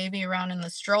 the baby around in the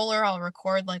stroller. I'll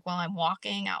record like while I'm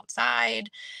walking outside.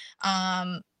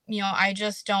 I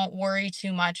just don't worry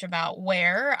too much about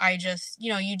where. I just,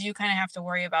 you do kind of have to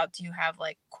worry about, do you have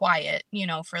like quiet,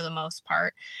 for the most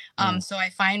part. mm, So I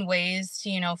find ways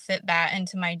to, fit that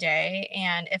into my day.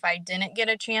 And if I didn't get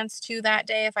a chance to that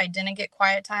day, if I didn't get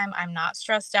quiet time, I'm not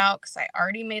stressed out, because I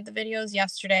already made the videos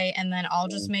yesterday, and then I'll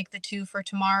just mm. make the two for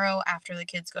tomorrow after the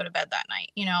kids go to bed that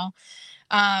night.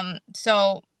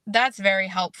 So that's very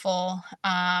helpful.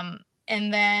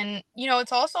 And then,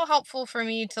 it's also helpful for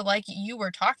me to, like you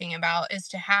were talking about, is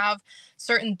to have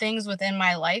certain things within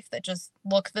my life that just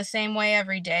look the same way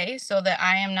every day, so that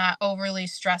I am not overly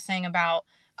stressing about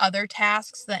other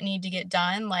tasks that need to get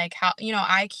done. Like, how,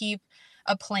 I keep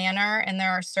a planner, and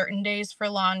there are certain days for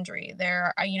laundry. I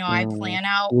Mm, plan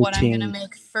out what I'm going to routines.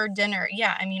 make for dinner.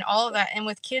 Yeah. I mean, all of that. And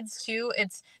with kids too,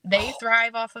 they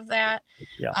thrive off of that.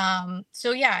 Yeah,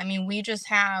 So yeah, I mean, we just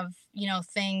have,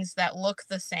 things that look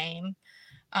the same,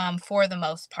 for the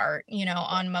most part,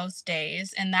 on most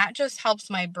days. And that just helps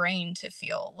my brain to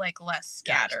feel like less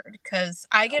yes, scattered, because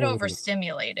I get totally.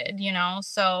 overstimulated.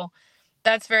 So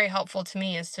that's very helpful to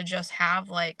me, is to just have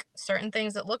like certain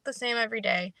things that look the same every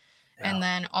day. Yeah. And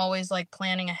then always like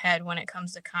planning ahead when it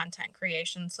comes to content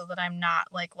creation, so that I'm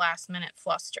not like last minute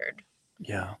flustered.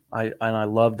 Yeah. I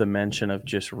love the mention of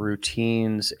just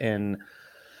routines and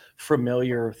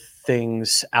familiar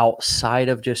things outside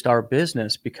of just our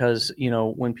business, because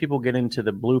when people get into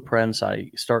the blueprints, I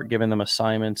start giving them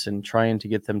assignments and trying to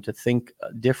get them to think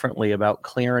differently about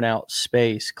clearing out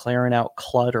space, clearing out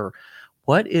clutter.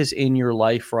 What is in your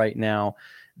life right now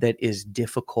that is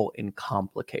difficult and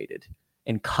complicated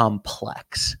and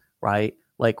complex, right?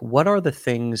 Like, what are the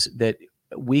things that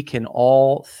we can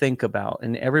all think about,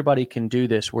 and everybody can do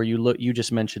this, where you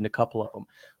just mentioned a couple of them,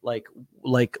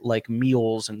 like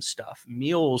meals and stuff.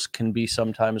 Meals can be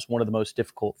sometimes one of the most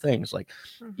difficult things. Like,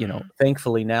 Hmm.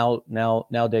 thankfully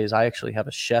nowadays I actually have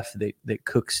a chef that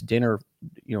cooks dinner,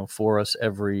 for us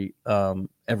every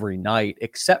night,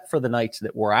 except for the nights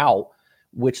that we're out,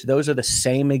 which those are the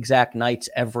same exact nights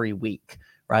every week,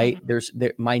 right? Hmm.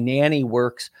 My nanny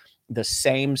works the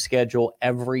same schedule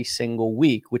every single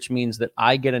week, which means that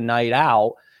I get a night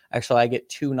out. Actually, I get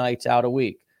 2 nights out a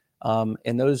week.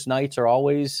 And those nights are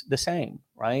always the same,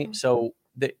 right? So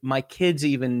that my kids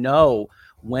even know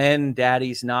when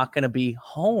daddy's not going to be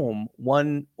home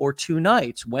 1 or 2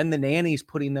 nights, when the nanny's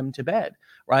putting them to bed,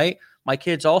 right? My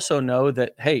kids also know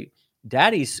that, hey,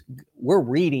 we're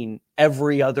reading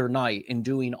every other night and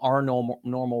doing our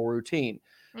normal routine.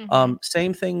 Hmm.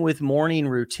 Same thing with morning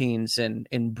routines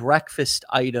and breakfast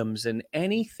items, and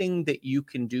anything that you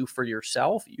can do for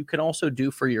yourself, you can also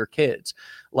do for your kids.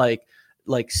 Like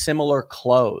similar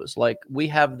clothes. Like, we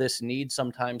have this need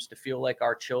sometimes to feel like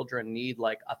our children need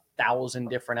like 1,000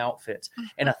 different outfits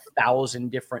and 1,000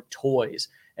 different toys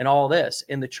and all this.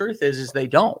 And the truth is they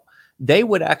don't. They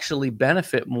would actually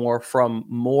benefit more from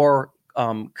more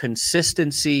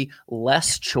consistency,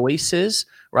 less choices,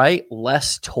 right?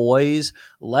 Less toys,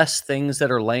 less things that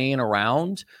are laying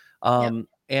around. Yep.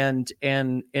 And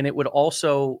it would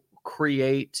also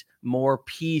create more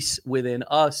peace within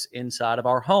us inside of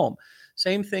our home.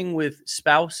 Same thing with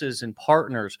spouses and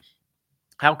partners.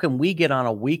 how can we get on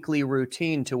a weekly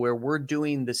routine to where we're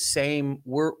doing the same?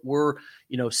 We're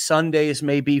Sundays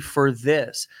may be for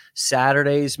this,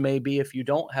 Saturdays may be, if you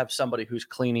don't have somebody who's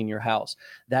cleaning your house,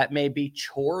 that may be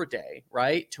chore day,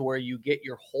 right? To where you get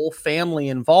your whole family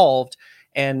involved.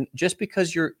 And just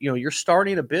because you're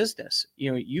starting a business,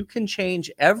 you can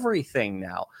change everything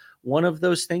now. One of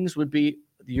those things would be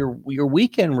your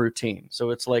weekend routine. So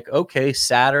it's like, okay,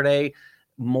 Saturday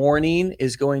morning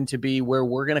is going to be where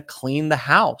we're going to clean the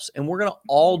house, and we're going to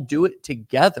all do it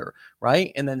together,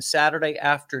 right? And then Saturday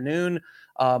afternoon,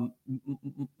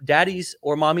 daddy's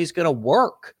or mommy's going to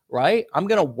work, right? I'm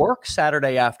going to work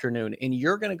Saturday afternoon, and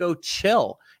you're going to go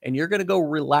chill, and you're going to go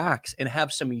relax and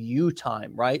have some you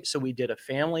time, right? So we did a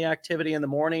family activity in the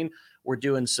morning. We're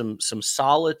doing some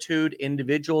solitude,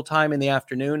 individual time in the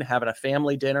afternoon, having a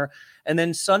family dinner. And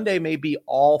then Sunday may be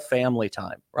all family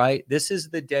time, right? This is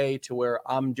the day to where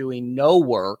I'm doing no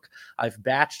work. I've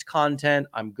batched content.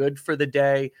 I'm good for the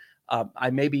day. I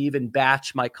maybe even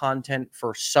batch my content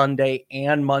for Sunday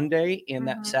and Monday in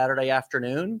that Saturday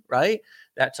afternoon, right?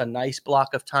 That's a nice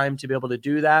block of time to be able to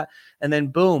do that. And then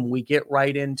boom, we get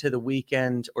right into the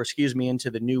weekend, or excuse me,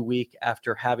 into the new week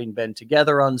after having been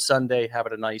together on Sunday,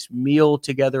 having a nice meal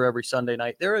together every Sunday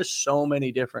night. There is so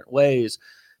many different ways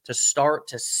to start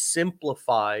to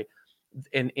simplify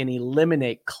and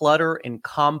eliminate clutter and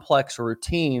complex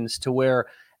routines to where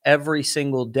every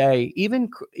single day, even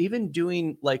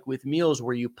doing like with meals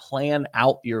where you plan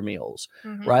out your meals,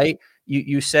 right?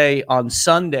 You say on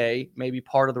Sunday, maybe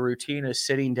part of the routine is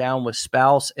sitting down with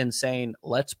spouse and saying,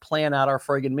 let's plan out our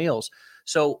friggin' meals.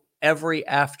 So every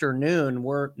afternoon,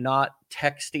 we're not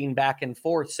texting back and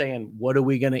forth saying, what are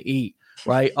we going to eat?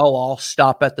 Right? Oh, I'll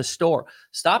stop at the store. Yeah.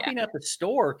 Stopping at the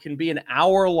store can be an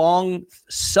hour long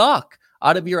suck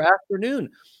out of your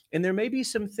afternoon. And there may be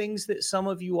some things that some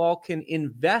of you all can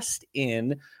invest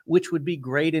in, which would be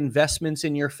great investments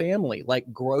in your family,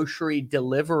 like grocery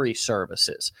delivery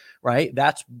services, right?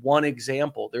 That's one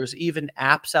example. There's even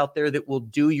apps out there that will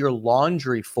do your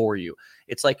laundry for you.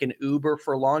 It's like an Uber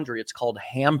for laundry. It's called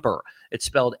Hamper. It's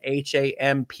spelled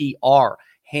Hampr.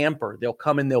 Hamper. They'll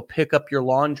come and they'll pick up your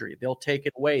laundry. They'll take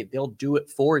it away. They'll do it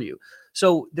for you.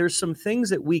 So there's some things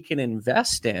that we can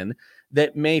invest in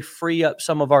that may free up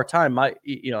some of our time. I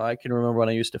can remember when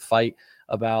I used to fight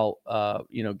about,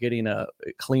 getting a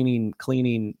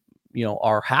cleaning,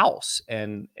 our house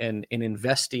and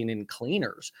investing in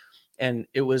cleaners. And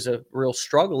it was a real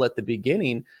struggle at the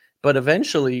beginning, but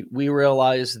eventually we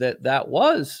realized that that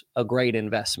was a great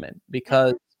investment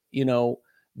because,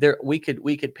 there we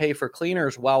could pay for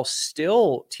cleaners while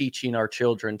still teaching our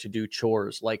children to do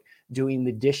chores, like doing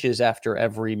the dishes after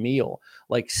every meal,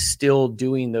 like still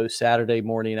doing those Saturday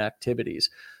morning activities.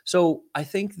 So I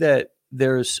think that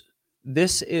this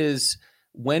is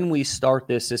when we start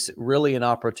this is really an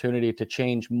opportunity to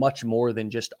change much more than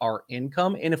just our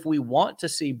income. And if we want to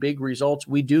see big results,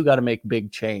 we do got to make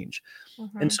big change. And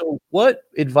Mm-hmm. so, what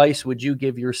advice would you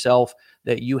give yourself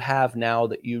that you have now,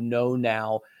 that you know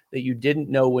now, that you didn't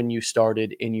know when you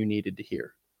started and you needed to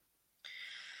hear?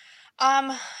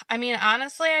 Um, I mean,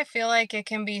 honestly, I feel like it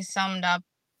can be summed up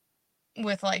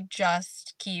with like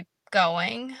just keep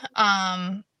going.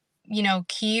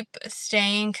 Keep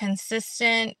staying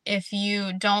consistent. If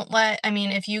you don't let, I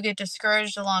mean, if you get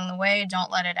discouraged along the way,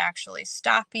 don't let it actually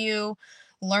stop you.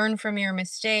 Learn from your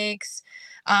mistakes.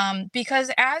 Because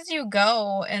as you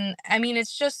go, and I mean,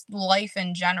 it's just life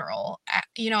in general,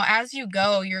 as you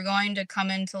go, you're going to come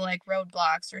into like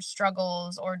roadblocks or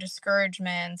struggles or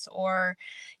discouragements or,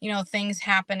 things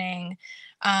happening.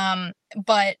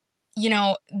 But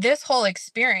this whole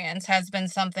experience has been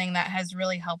something that has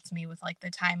really helped me with like the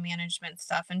time management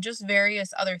stuff and just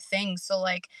various other things. So,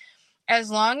 like, as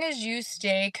long as you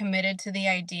stay committed to the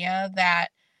idea that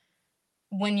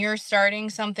when you're starting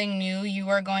something new, you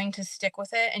are going to stick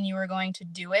with it and you are going to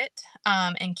do it,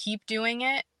 and keep doing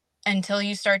it until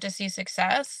you start to see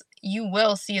success, you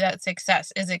will see that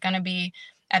success. Is it going to be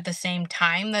at the same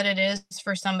time that it is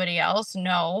for somebody else?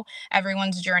 No,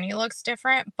 everyone's journey looks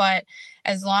different. But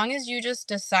as long as you just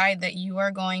decide that you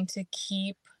are going to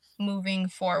keep moving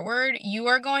forward, you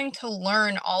are going to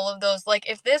learn all of those. Like,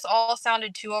 if this all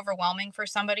sounded too overwhelming for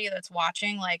somebody that's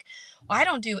watching, like, well, I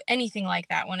don't do anything like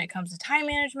that when it comes to time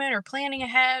management or planning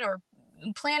ahead or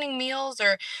planning meals,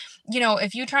 or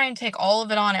if you try and take all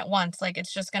of it on at once, like,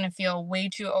 it's just going to feel way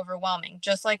too overwhelming.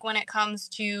 Just like when it comes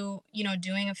to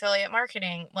doing affiliate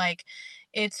marketing, like,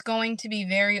 it's going to be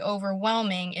very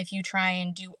overwhelming if you try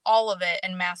and do all of it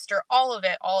and master all of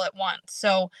it all at once.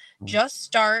 So just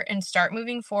start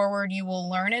moving forward. You will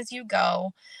learn as you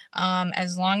go,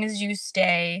 as long as you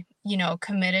stay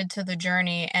committed to the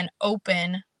journey and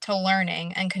open to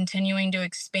learning and continuing to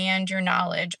expand your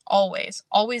knowledge. Always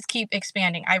keep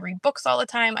expanding. I read books all the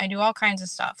time. I do all kinds of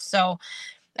stuff. So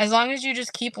as long as you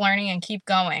just keep learning and keep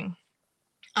going,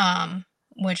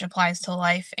 which applies to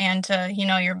life and to,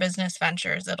 your business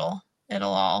ventures, it'll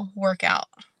all work out.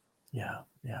 Yeah,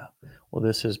 yeah. Well,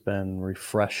 this has been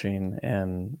refreshing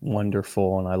and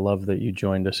wonderful, and I love that you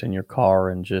joined us in your car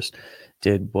and just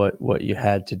did what you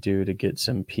had to do to get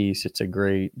some peace. It's a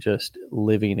great, just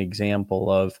living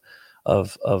example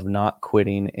of not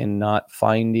quitting and not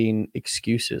finding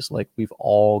excuses. Like we've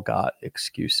all got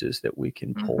excuses that we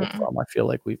can pull Hmm. from. I feel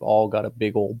like we've all got a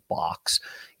big old box,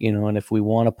 and if we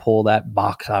want to pull that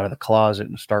box out of the closet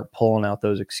and start pulling out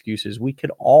those excuses, we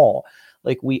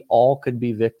all could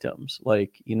be victims.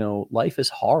 Life is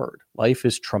hard. Life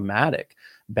is traumatic.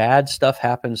 Bad stuff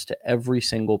happens to every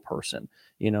single person.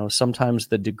 Sometimes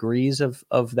the degrees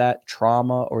of that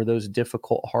trauma or those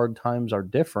difficult, hard times are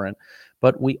different,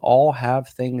 but we all have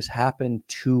things happen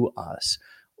to us,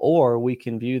 or we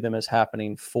can view them as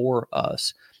happening for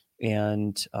us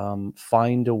and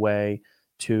find a way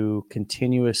to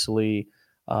continuously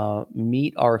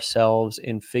meet ourselves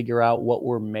and figure out what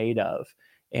we're made of.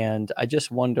 And I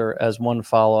just wonder, as one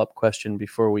follow-up question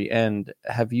before we end,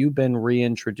 have you been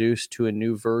reintroduced to a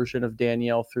new version of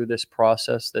Danielle through this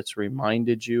process that's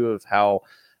reminded you of how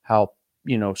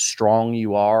strong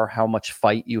you are, how much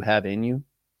fight you have in you?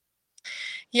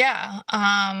 Yeah.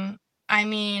 I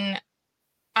mean,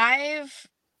 I've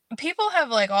people have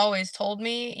like always told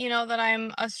me, that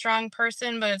I'm a strong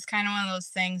person, but it's kind of one of those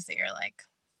things that you're like,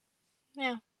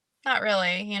 yeah, not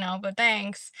really, but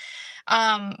thanks.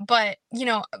 But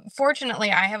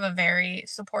fortunately I have a very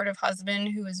supportive husband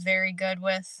who is very good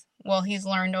with, well, he's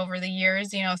learned over the years,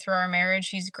 through our marriage,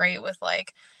 he's great with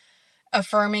like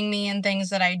affirming me in things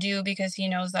that I do because he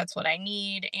knows that's what I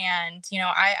need. And,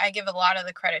 I give a lot of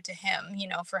the credit to him,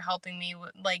 for helping me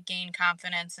with, like, gain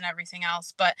confidence and everything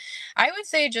else. But I would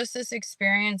say just this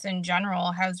experience in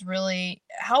general has really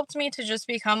helped me to just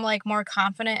become like more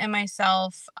confident in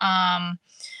myself,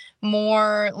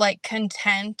 more like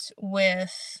content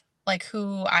with like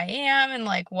who I am and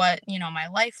like what, my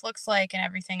life looks like and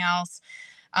everything else.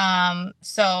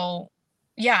 So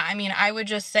yeah, I mean, I would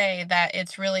just say that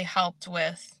it's really helped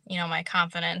with, my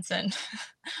confidence. And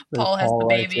There's Paul has the Paul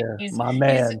right baby. there, He's my he's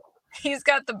man. he's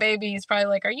got the baby. He's probably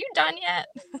like, "Are you done yet?"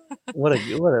 What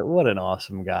an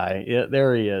awesome guy. Yeah,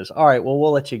 there he is. All right, well,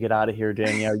 we'll let you get out of here,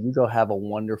 Danielle. You go have a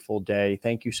wonderful day.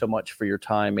 Thank you so much for your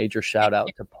time. Major shout Thank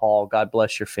you. out to Paul. God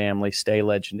bless your family. Stay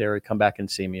legendary. Come back and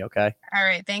see me, okay? All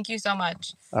right, thank you so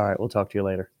much. All right, we'll talk to you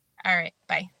later. All right,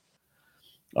 bye.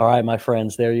 All right, my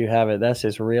friends, there you have it. That's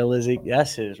as real as it.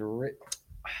 That's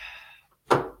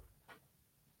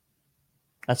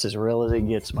as real as it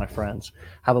gets, my friends.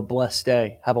 Have a blessed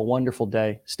day. Have a wonderful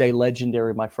day. Stay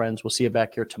legendary, my friends. We'll see you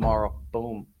back here tomorrow.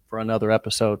 Boom, for another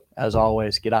episode. As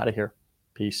always, get out of here.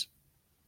 Peace.